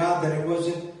you, Lord God, that it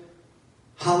wasn't,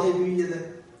 hallelujah,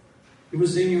 that it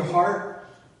was in your heart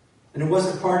and it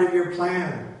wasn't part of your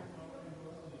plan.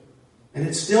 And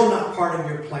it's still not part of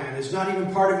your plan. It's not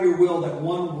even part of your will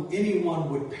that anyone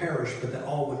would perish, but that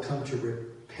all would come to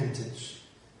repentance.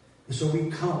 And so we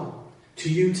come to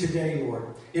you today, Lord,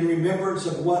 in remembrance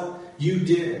of what you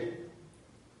did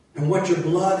and what your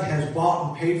blood has bought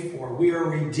and paid for. We are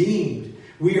redeemed.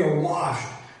 We are washed.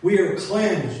 We are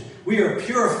cleansed. We are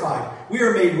purified. We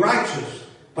are made righteous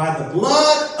by the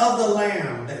blood of the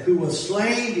Lamb who was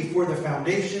slain before the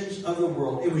foundations of the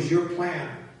world. It was your plan.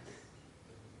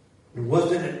 It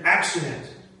wasn't an accident.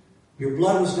 Your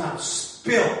blood was not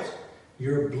spilt.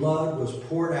 Your blood was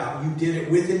poured out. You did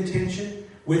it with intention,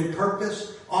 with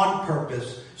purpose, on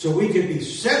purpose, so we could be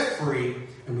set free.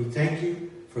 And we thank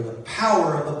you for the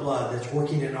power of the blood that's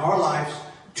working in our lives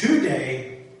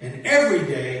today and every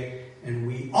day. And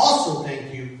we also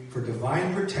thank you for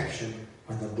divine protection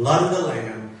by the blood of the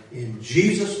Lamb. In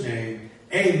Jesus' name,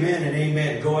 amen and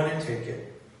amen. Go ahead and take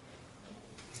it.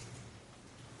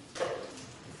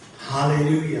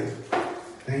 Hallelujah.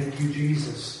 Thank you,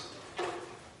 Jesus.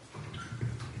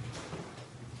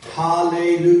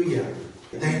 Hallelujah.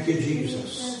 Thank you,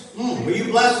 Jesus. Were you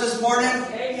blessed this morning?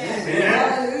 Amen. Amen.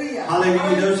 Hallelujah.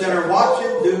 Hallelujah. Those that are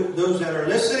watching, those that are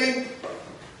listening,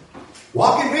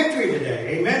 walk in victory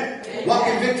today. Amen. Amen. Walk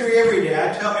in victory every day.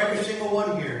 I tell every single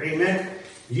one here. Amen.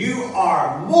 You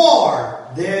are more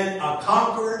than a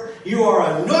conqueror. You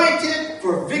are anointed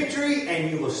for victory, and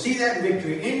you will see that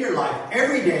victory in your life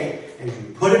every day as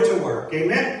you put it to work.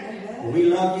 Amen. Amen. We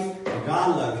love you, and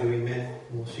God loves you. Amen.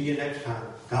 We'll see you next time.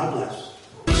 God bless.